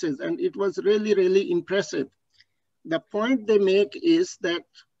sciences, and it was really, really impressive. The point they make is that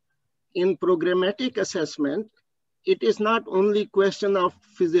in programmatic assessment, it is not only question of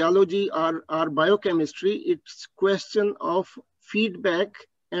physiology or biochemistry, it's question of feedback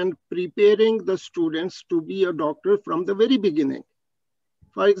and preparing the students to be a doctor from the very beginning.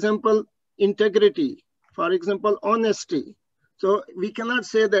 For example, integrity. For example, honesty. So we cannot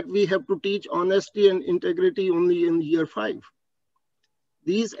say that we have to teach honesty and integrity only in year 5.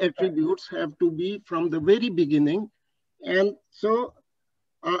 These attributes have to be from the very beginning. And so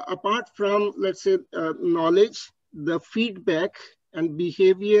apart from, let's say, knowledge, the feedback and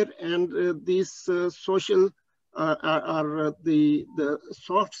behavior and these social are the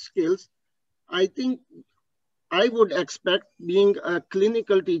soft skills, I think I would expect, being a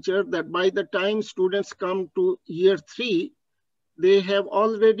clinical teacher, that by the time students come to year 3, they have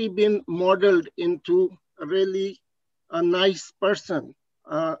already been modeled into really a nice person,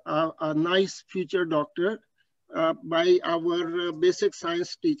 a nice future doctor by our basic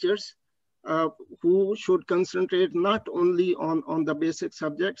science teachers who should concentrate not only on the basic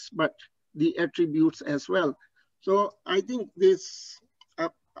subjects, but the attributes as well. So I think this,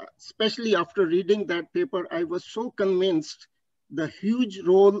 especially after reading that paper, I was so convinced the huge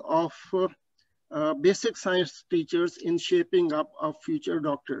role of basic science teachers in shaping up of future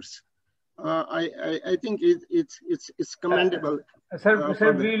doctors. I think it's commendable. Sir,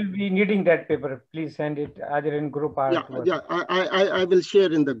 we'll be needing that paper. Please send it either in group or I will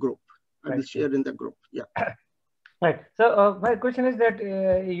share in the group. I will share in the group. Yeah. Right. So my question is that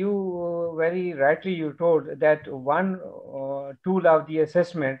you very rightly you told that one tool of the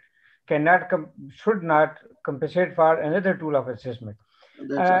assessment should not compensate for another tool of assessment.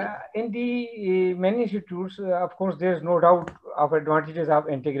 Right. In the many institutes, of course, there's no doubt of advantages of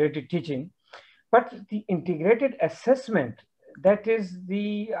integrated teaching, but the integrated assessment, that is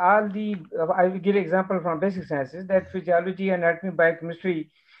I will give example from basic sciences, that physiology, anatomy,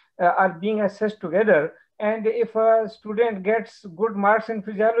 biochemistry are being assessed together. And if a student gets good marks in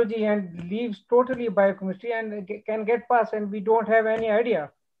physiology and leaves totally biochemistry and can get passed, and we don't have any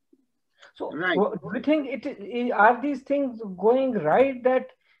idea. So right. Do you think are these things going right, that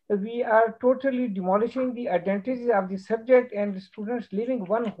we are totally demolishing the identities of the subject and students leaving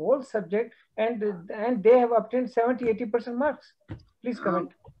one whole subject and they have obtained 70–80% marks? Please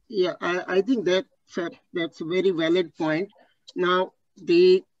comment. Yeah, I think that's a very valid point. Now,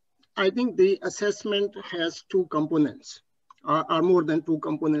 I think the assessment has two components, or more than two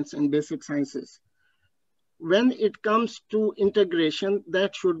components in basic sciences. When it comes to integration,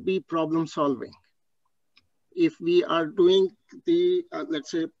 that should be problem solving. If we are doing the,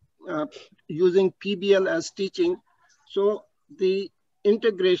 let's say, using PBL as teaching, so the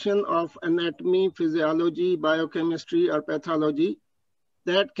integration of anatomy, physiology, biochemistry, or pathology,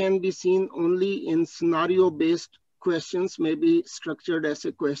 that can be seen only in scenario-based questions, maybe structured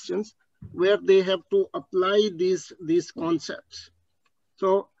essay questions, where they have to apply these concepts.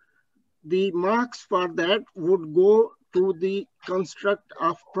 So the marks for that would go to the construct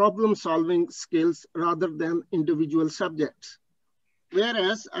of problem-solving skills rather than individual subjects.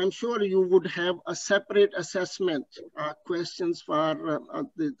 Whereas I'm sure you would have a separate assessment, questions for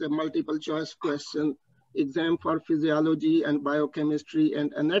the multiple choice question, exam for physiology and biochemistry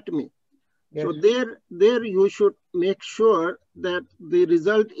and anatomy. Yes. So there you should make sure that the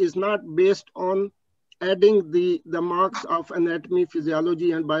result is not based on adding the marks of anatomy,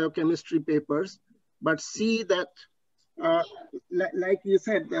 physiology, and biochemistry papers, but see that, like you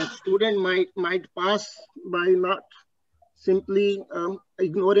said, the student might pass by not simply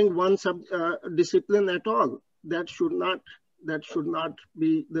ignoring one discipline at all. That should not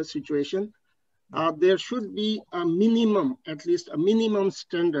be the situation. There should be a minimum, at least a minimum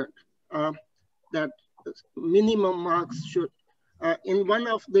standard, that minimum marks should. In one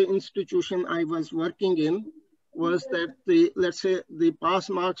of the institutions I was working in, was that let's say the pass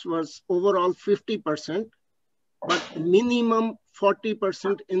marks was overall 50%, but minimum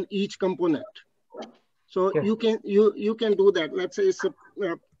 40% in each component. So yes. you can do that. Let's say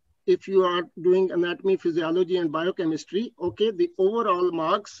if you are doing anatomy, physiology, and biochemistry, okay, the overall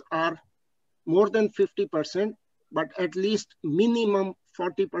marks are more than 50%, but at least minimum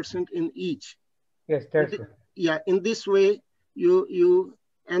 40% in each. Yes, that's right. Yeah, in this way,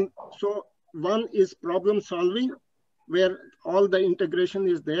 and so one is problem solving, where all the integration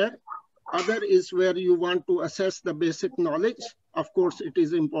is there. Other is where you want to assess the basic knowledge. Of course, it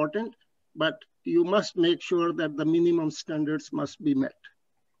is important, but you must make sure that the minimum standards must be met.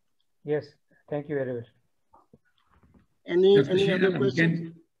 Yes, thank you very much. Any other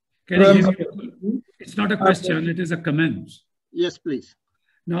questions? It's not a question, it is a comment. Yes, please.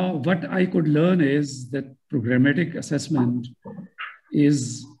 Now, what I could learn is that programmatic assessment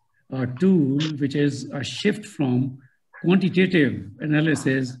is a tool which is a shift from quantitative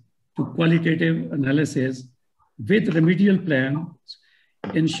analysis to qualitative analysis with remedial plans,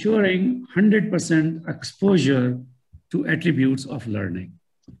 ensuring 100% exposure to attributes of learning.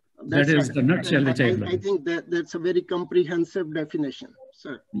 That is the nutshell which I've learned. I think that's a very comprehensive definition,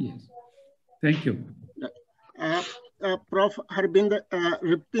 sir. Yes. Thank you. Prof. Riptinder.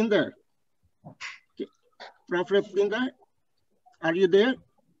 Prof. Riptinder, are you there?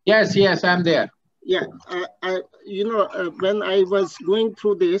 Yes, I'm there. Yeah, when I was going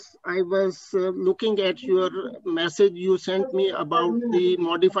through this, I was looking at your message you sent me about the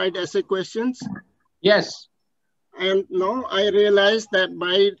modified essay questions. Yes. And now I realize that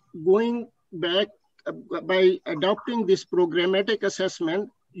by going back, by adopting this programmatic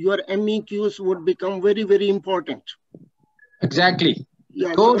assessment, your MEQs would become very, very important. Exactly.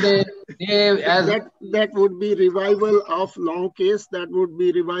 Yeah, So so as that would be revival of long case, that would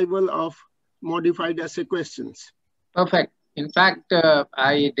be revival of modified essay questions. perfect. In fact,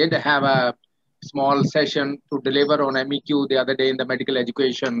 I did have a small session to deliver on MEQ the other day in the medical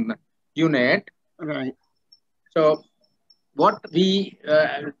education unit. Right. So what we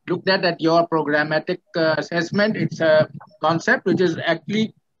looked at your programmatic assessment, it's a concept which is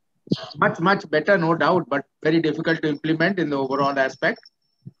actually much better, no doubt, but very difficult to implement in the overall aspect.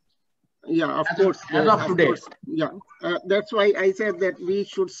 Yeah, of course. As of today. Course, yeah, that's why I said that we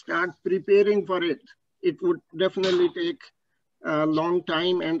should start preparing for it. It would definitely take a long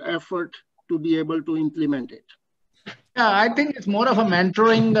time and effort to be able to implement it. Yeah, I think it's more of a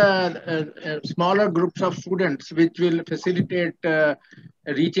mentoring smaller groups of students, which will facilitate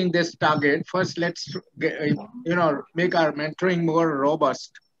reaching this target. First, let's make our mentoring more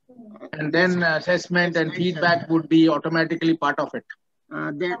robust, and then assessment and feedback would be automatically part of it.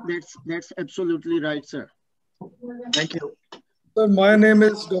 That's absolutely right, sir. Thank you. So my name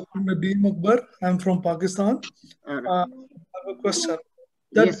is Dr. Nadeem Akbar. I'm from Pakistan. I have a question.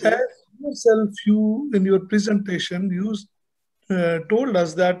 That yes, as yourself, you in your presentation, you told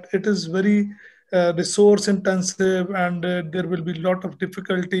us that it is very resource intensive and there will be a lot of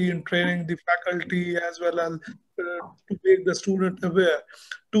difficulty in training the faculty as well as to make the student aware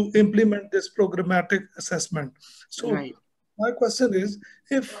to implement this programmatic assessment. So right. My question is,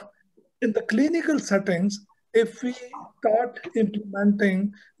 if in the clinical settings, if we start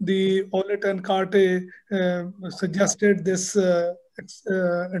implementing the Olet and Carte suggested this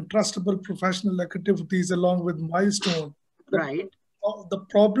entrustable professional activities along with milestone, right, the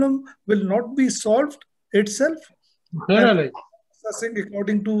problem will not be solved itself. Assessing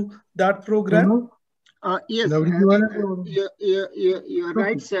according to that program. Yes, you're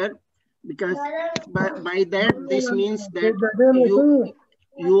right, sir. Because by that this means that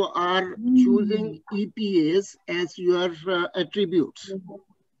you are choosing EPAs as your attributes.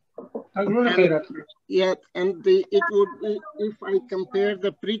 And it would be, if I compare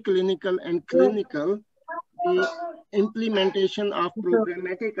the preclinical and clinical, the implementation of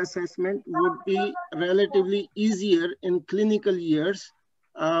programmatic assessment would be relatively easier in clinical years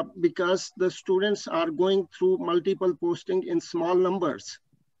because the students are going through multiple posting in small numbers.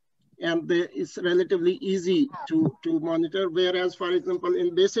 And it's relatively easy to monitor. Whereas, for example,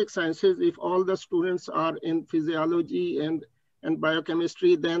 in basic sciences, if all the students are in physiology and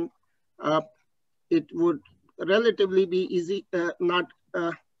biochemistry, then it would relatively be easy, not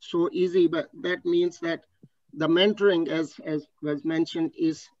so easy, but that means that the mentoring, as was mentioned,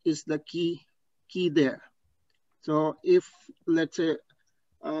 is the key there. So if, let's say,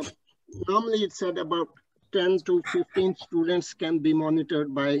 normally it's said about 10 to 15 students can be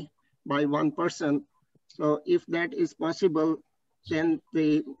monitored by one person. So if that is possible, then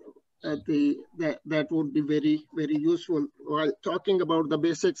that would be very, very useful. While talking about the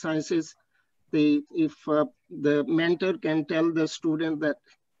basic sciences, if the mentor can tell the student that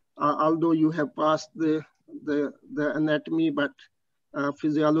although you have passed the anatomy, but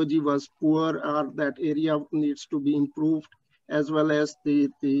physiology was poor, or that area needs to be improved, as well as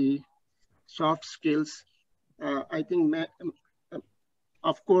the soft skills. I think,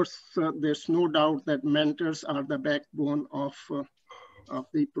 of course, there's no doubt that mentors are the backbone of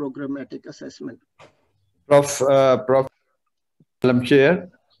the programmatic assessment. Prof. Chair,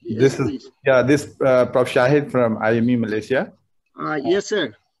 yes, this is Prof. Shahid from IME Malaysia. Yes,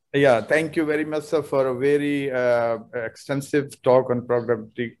 sir. Yeah, thank you very much, sir, for a very extensive talk on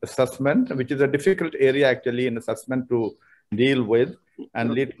programmatic assessment, which is a difficult area actually in assessment to deal with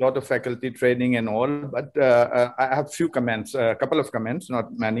and lead a lot of faculty training and all. But I have few comments, a couple of comments,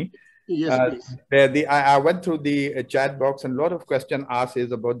 not many. Yes, please. I went through the chat box, and a lot of questions asked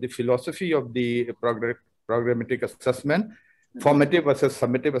is about the philosophy of the programmatic assessment, formative versus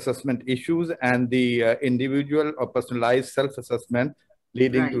summative assessment issues, and the individual or personalized self-assessment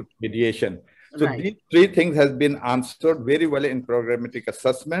leading to mediation. So these three things has been answered very well in programmatic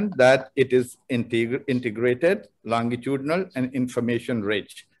assessment, that it is integrated, longitudinal, and information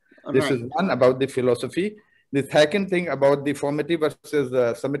rich. This is one about the philosophy. The second thing about the formative versus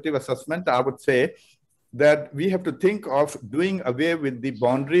summative assessment, I would say that we have to think of doing away with the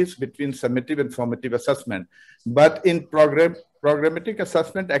boundaries between summative and formative assessment. But in programmatic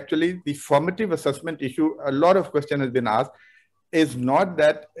assessment, actually, the formative assessment issue, a lot of questions has been asked, is not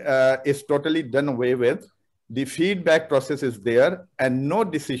that it's totally done away with. The feedback process is there, and no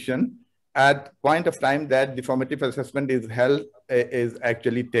decision at point of time that the formative assessment is held is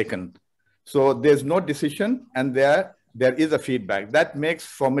actually taken. So there's no decision, and there is a feedback that makes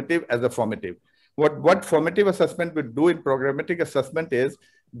formative as a formative. What formative assessment would do in programmatic assessment is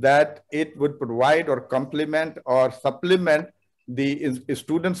that it would provide or complement or supplement the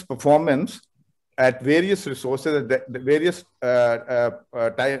student's performance at various resources at the various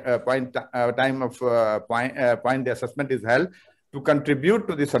point the assessment is held to contribute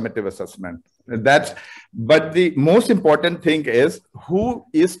to the summative assessment. But the most important thing is who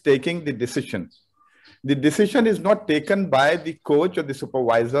is taking the decision. The decision is not taken by the coach or the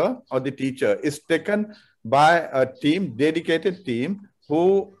supervisor or the teacher. It's taken by a team, dedicated team,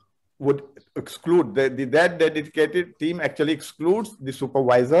 who would exclude, that dedicated team actually excludes the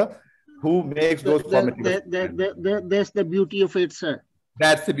supervisor who makes those formative. That's the beauty of it, sir.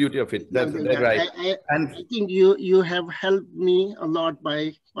 That's the beauty of it. That's right. I think you have helped me a lot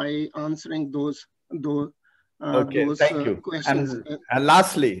by answering those okay, thank you. Questions. And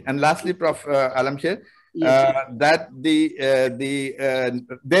lastly, Prof. Alamsher, yes, that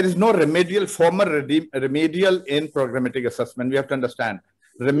there is no formal remedial in programmatic assessment. We have to understand.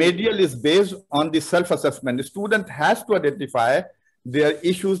 Remedial is based on the self-assessment. The student has to identify their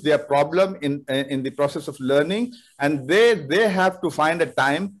issues, their problem in the process of learning, and they have to find a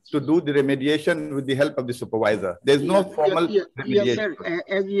time to do the remediation with the help of the supervisor. There's no formal remediation. Yes, sir.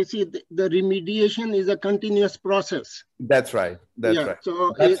 As you see, the remediation is a continuous process. That's right. That's right.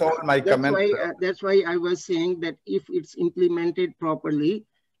 So that's all my comment. That's why I was saying that if it's implemented properly,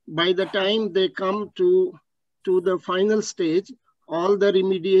 by the time they come to the final stage, all the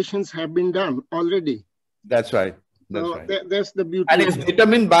remediations have been done already. That's right. That's right. That's the beauty. And it's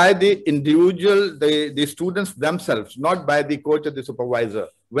determined by the individual, the students themselves, not by the coach or the supervisor,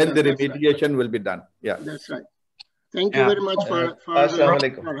 when the remediation will be done. Yeah. That's right. Thank you very much for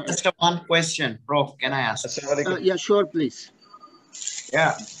just one question, Prof. Can I ask? Yeah, sure, please.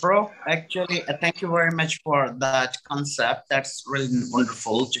 Yeah, Prof. Actually, thank you very much for that concept. That's really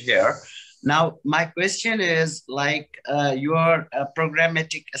wonderful to hear. Now, my question is like your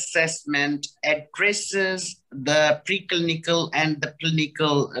programmatic assessment addresses the preclinical and the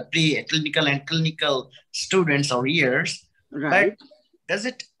clinical, pre-clinical and clinical students or years, right? But does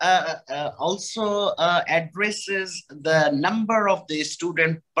it also addresses the number of the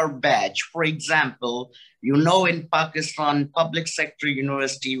student per batch? For example, you know, in Pakistan, public sector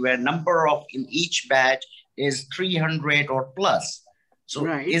university, where number of in each batch is 300 or plus. So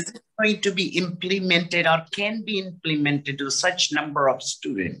is it going to be implemented or can be implemented to such number of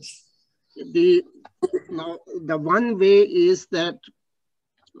students? The one way is that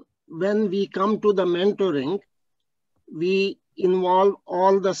when we come to the mentoring, we involve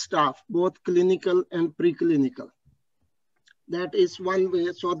all the staff, both clinical and preclinical. That is one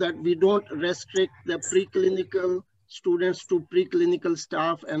way, so that we don't restrict the preclinical students to preclinical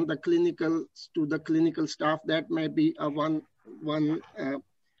staff and the clinical to the clinical staff. That may be a one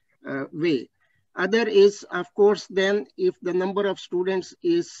way. Other is, of course, then if the number of students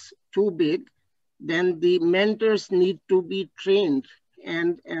is too big, then the mentors need to be trained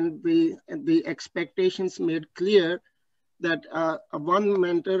and the expectations made clear that one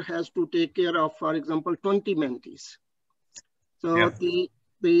mentor has to take care of, for example, 20 mentees. So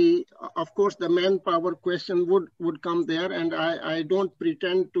of course, the manpower question would come there, and I don't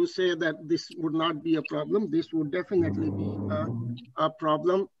pretend to say that this would not be a problem. This would definitely be a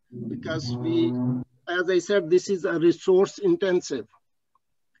problem because as I said, this is a resource intensive.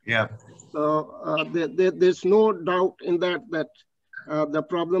 Yeah. So there's no doubt in that the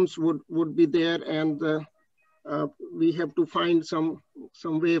problems would be there, and we have to find some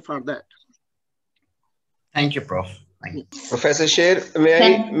way for that. Thank you, Prof. Thank you. Professor Sher,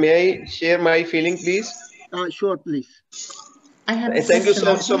 may I share my feeling, please? Sure, please. Thank you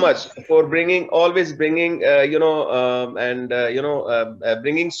so much for always bringing,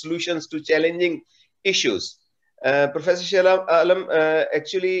 bringing solutions to challenging issues. Professor Sher Alam,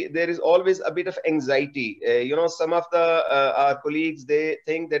 actually, there is always a bit of anxiety. Some of our colleagues, they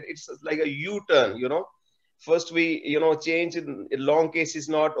think that it's like a U-turn, First, we, change in long case is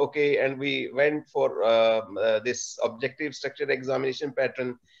not okay. And we went for this objective structured examination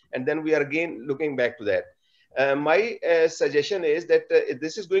pattern. And then we are again looking back to that. My suggestion is that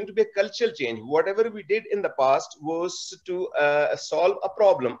this is going to be a cultural change. Whatever we did in the past was to solve a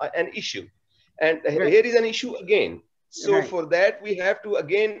problem, an issue. And Right. here is an issue again. So Right. for that, we have to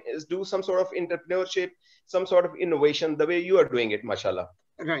again do some sort of entrepreneurship, some sort of innovation, the way you are doing it, mashallah.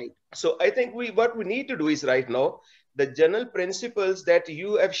 Right. So I think what we need to do is right now, the general principles that you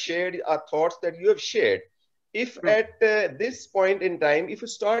have shared are thoughts that you have shared. If Right. at this point in time, if you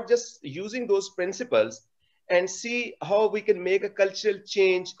start just using those principles and see how we can make a cultural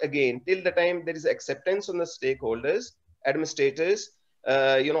change again, till the time there is acceptance on the stakeholders, administrators,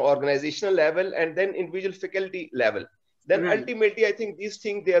 organizational level, and then individual faculty level, then Right. ultimately I think these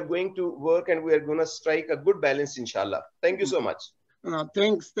things, they are going to work and we are going to strike a good balance, inshallah. Thank you so much.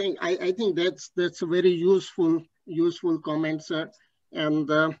 Thanks. I think that's a very useful comment, sir, and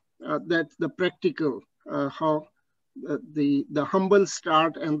that's the practical how the humble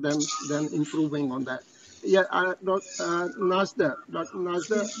start and then improving on that. Yeah, Dr. Nazda,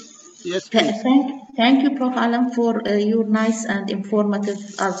 yes, please. Thank you, Prof. Alam, for your nice and informative,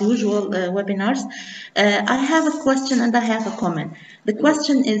 as usual, webinars. I have a question and I have a comment. The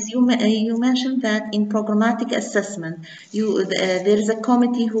question is, you mentioned that in programmatic assessment, there is a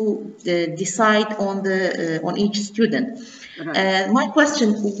committee who decide on each student. Right. My question: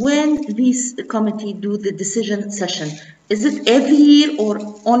 when this committee do the decision session, is it every year or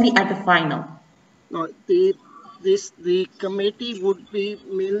only at the final? No, the committee would be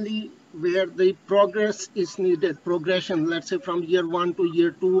mainly where the progress is needed, progression, let's say from year 1 to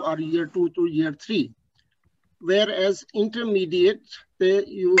year 2 or year 2 to year 3. Whereas intermediate,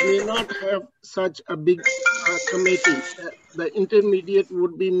 you may not have such a big committee. The intermediate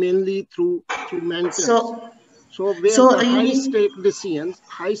would be mainly through mentors. So where the you high mean, stake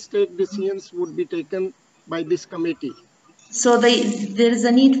decisions would be taken by this committee. so there is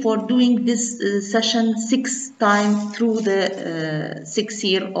a need for doing this session 6 times through the 6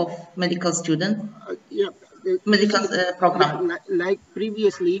 year of medical student? Yeah, Medical program. Yeah, like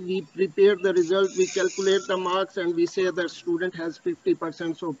previously, we prepare the result, we calculate the marks, and we say the student has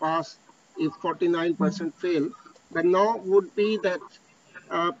 50%, so pass, if 49% fail. But now would be that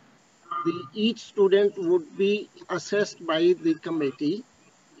each student would be assessed by the committee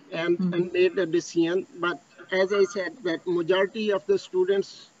and made a decision. But as I said, that majority of the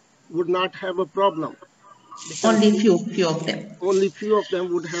students would not have a problem. Only few of them. Only few of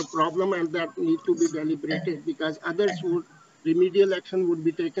them would have problem, and that need to be deliberated because others would, remedial action would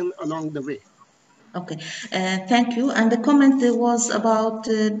be taken along the way. Okay, thank you. And the comment was about,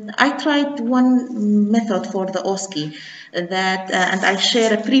 I tried one method for the OSCE that, and I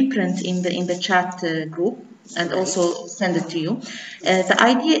share a preprint in the chat group and also send it to you. The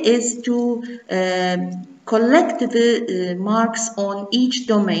idea is to collect the marks on each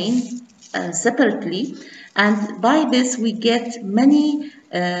domain separately, and by this we get many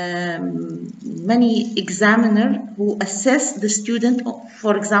examiner who assess the student,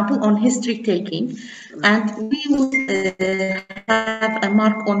 for example, on history taking, and we will have a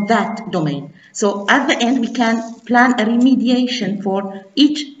mark on that domain. So at the end, we can plan a remediation for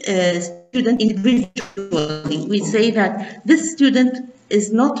each student individually. We say that this student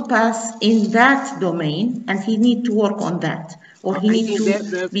is not pass in that domain and he need to work on that, or he need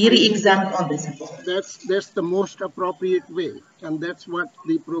to be re-examined on this. That's the most appropriate way, and that's what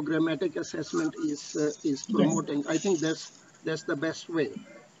the programmatic assessment is promoting. Yes. I think that's the best way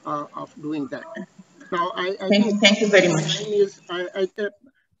of doing that. Now, I think thank you very much.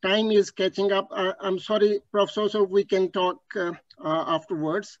 Time is catching up. I'm sorry, Prof. Soso, we can talk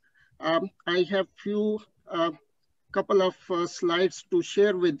afterwards. I have couple of slides to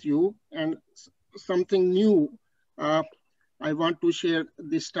share with you, and something new I want to share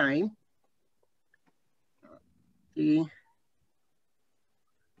this time. If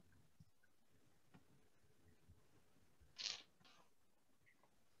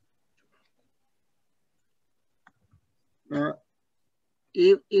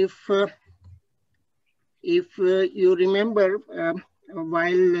you remember,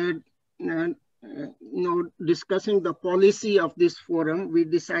 while discussing the policy of this forum, we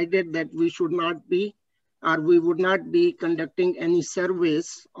decided that we should not be, or we would not be conducting any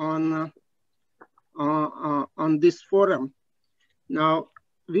surveys on this forum. Now,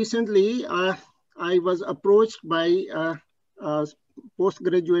 recently, I was approached by a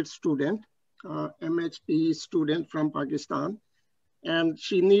postgraduate student, MHP student from Pakistan, and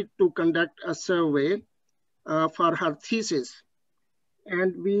she need to conduct a survey for her thesis.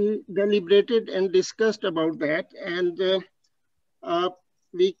 And we deliberated and discussed about that, and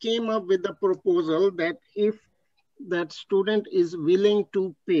we came up with a proposal that if that student is willing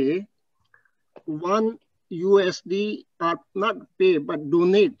to pay $1 USD, or not pay, but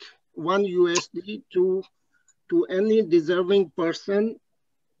donate $1 USD to any deserving person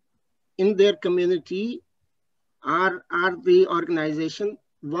in their community are the organization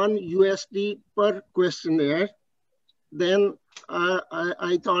 $1 per questionnaire, then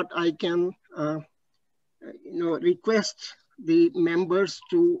I thought I can request the members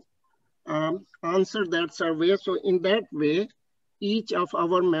to answer that survey. So in that way, each of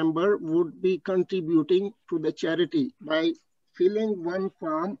our member would be contributing to the charity. By filling one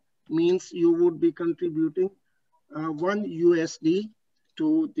form means you would be contributing $1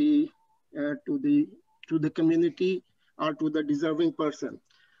 to the community or to the deserving person.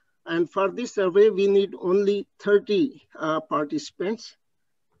 And for this survey, we need only 30 participants.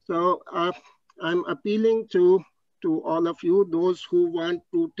 So I'm appealing to all of you, those who want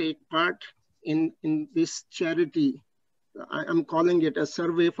to take part in this charity. I'm calling it a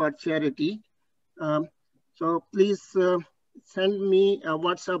survey for charity. So please send me a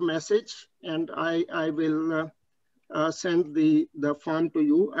WhatsApp message and I will send the form to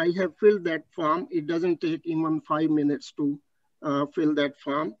you. I have filled that form. It doesn't take even 5 minutes to fill that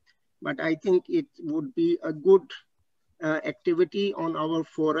form, but I think it would be a good activity on our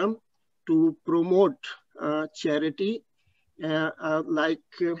forum to promote charity like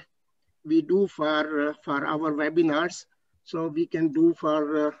we do for our webinars. So we can do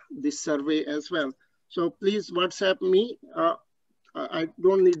for this survey as well. So please WhatsApp me. I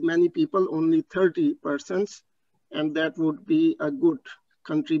don't need many people, only 30 persons, and that would be a good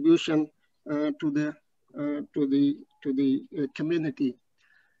contribution to the community.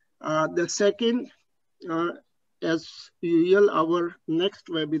 The second, as usual, our next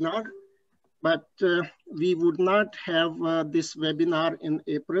webinar, but we would not have this webinar in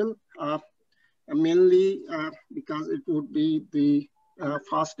April, mainly because it would be the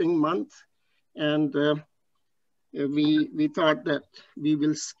fasting month, and we thought that we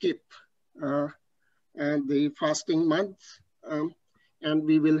will skip the fasting month, and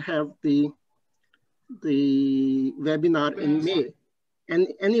we will have the webinar in May. And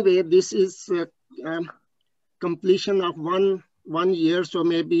anyway, this is completion of one year, so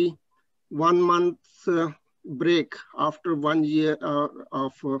maybe 1 month break after 1 year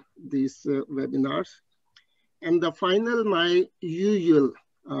of these webinars. And the final, my usual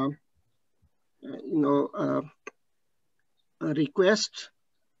request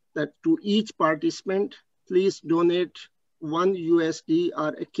that to each participant, please donate $1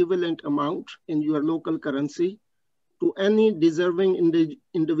 or equivalent amount in your local currency to any deserving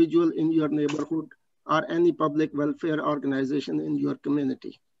individual in your neighborhood or any public welfare organization in your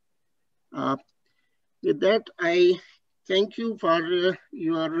community. With that, I thank you for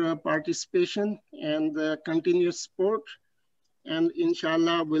your participation and continuous support. And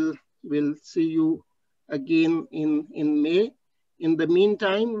inshallah, we'll see you again in May. In the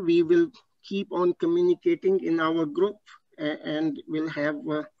meantime, we will keep on communicating in our group and we'll have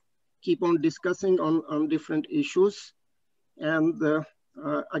keep on discussing on different issues. And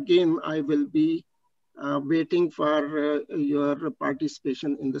again, I will be waiting for your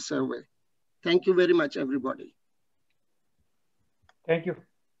participation in the survey. Thank you very much, everybody. Thank you.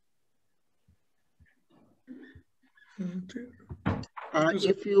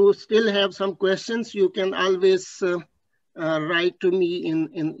 If you still have some questions, you can always write to me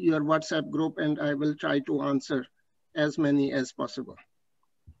in your WhatsApp group and I will try to answer as many as possible.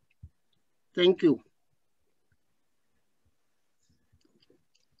 Thank you.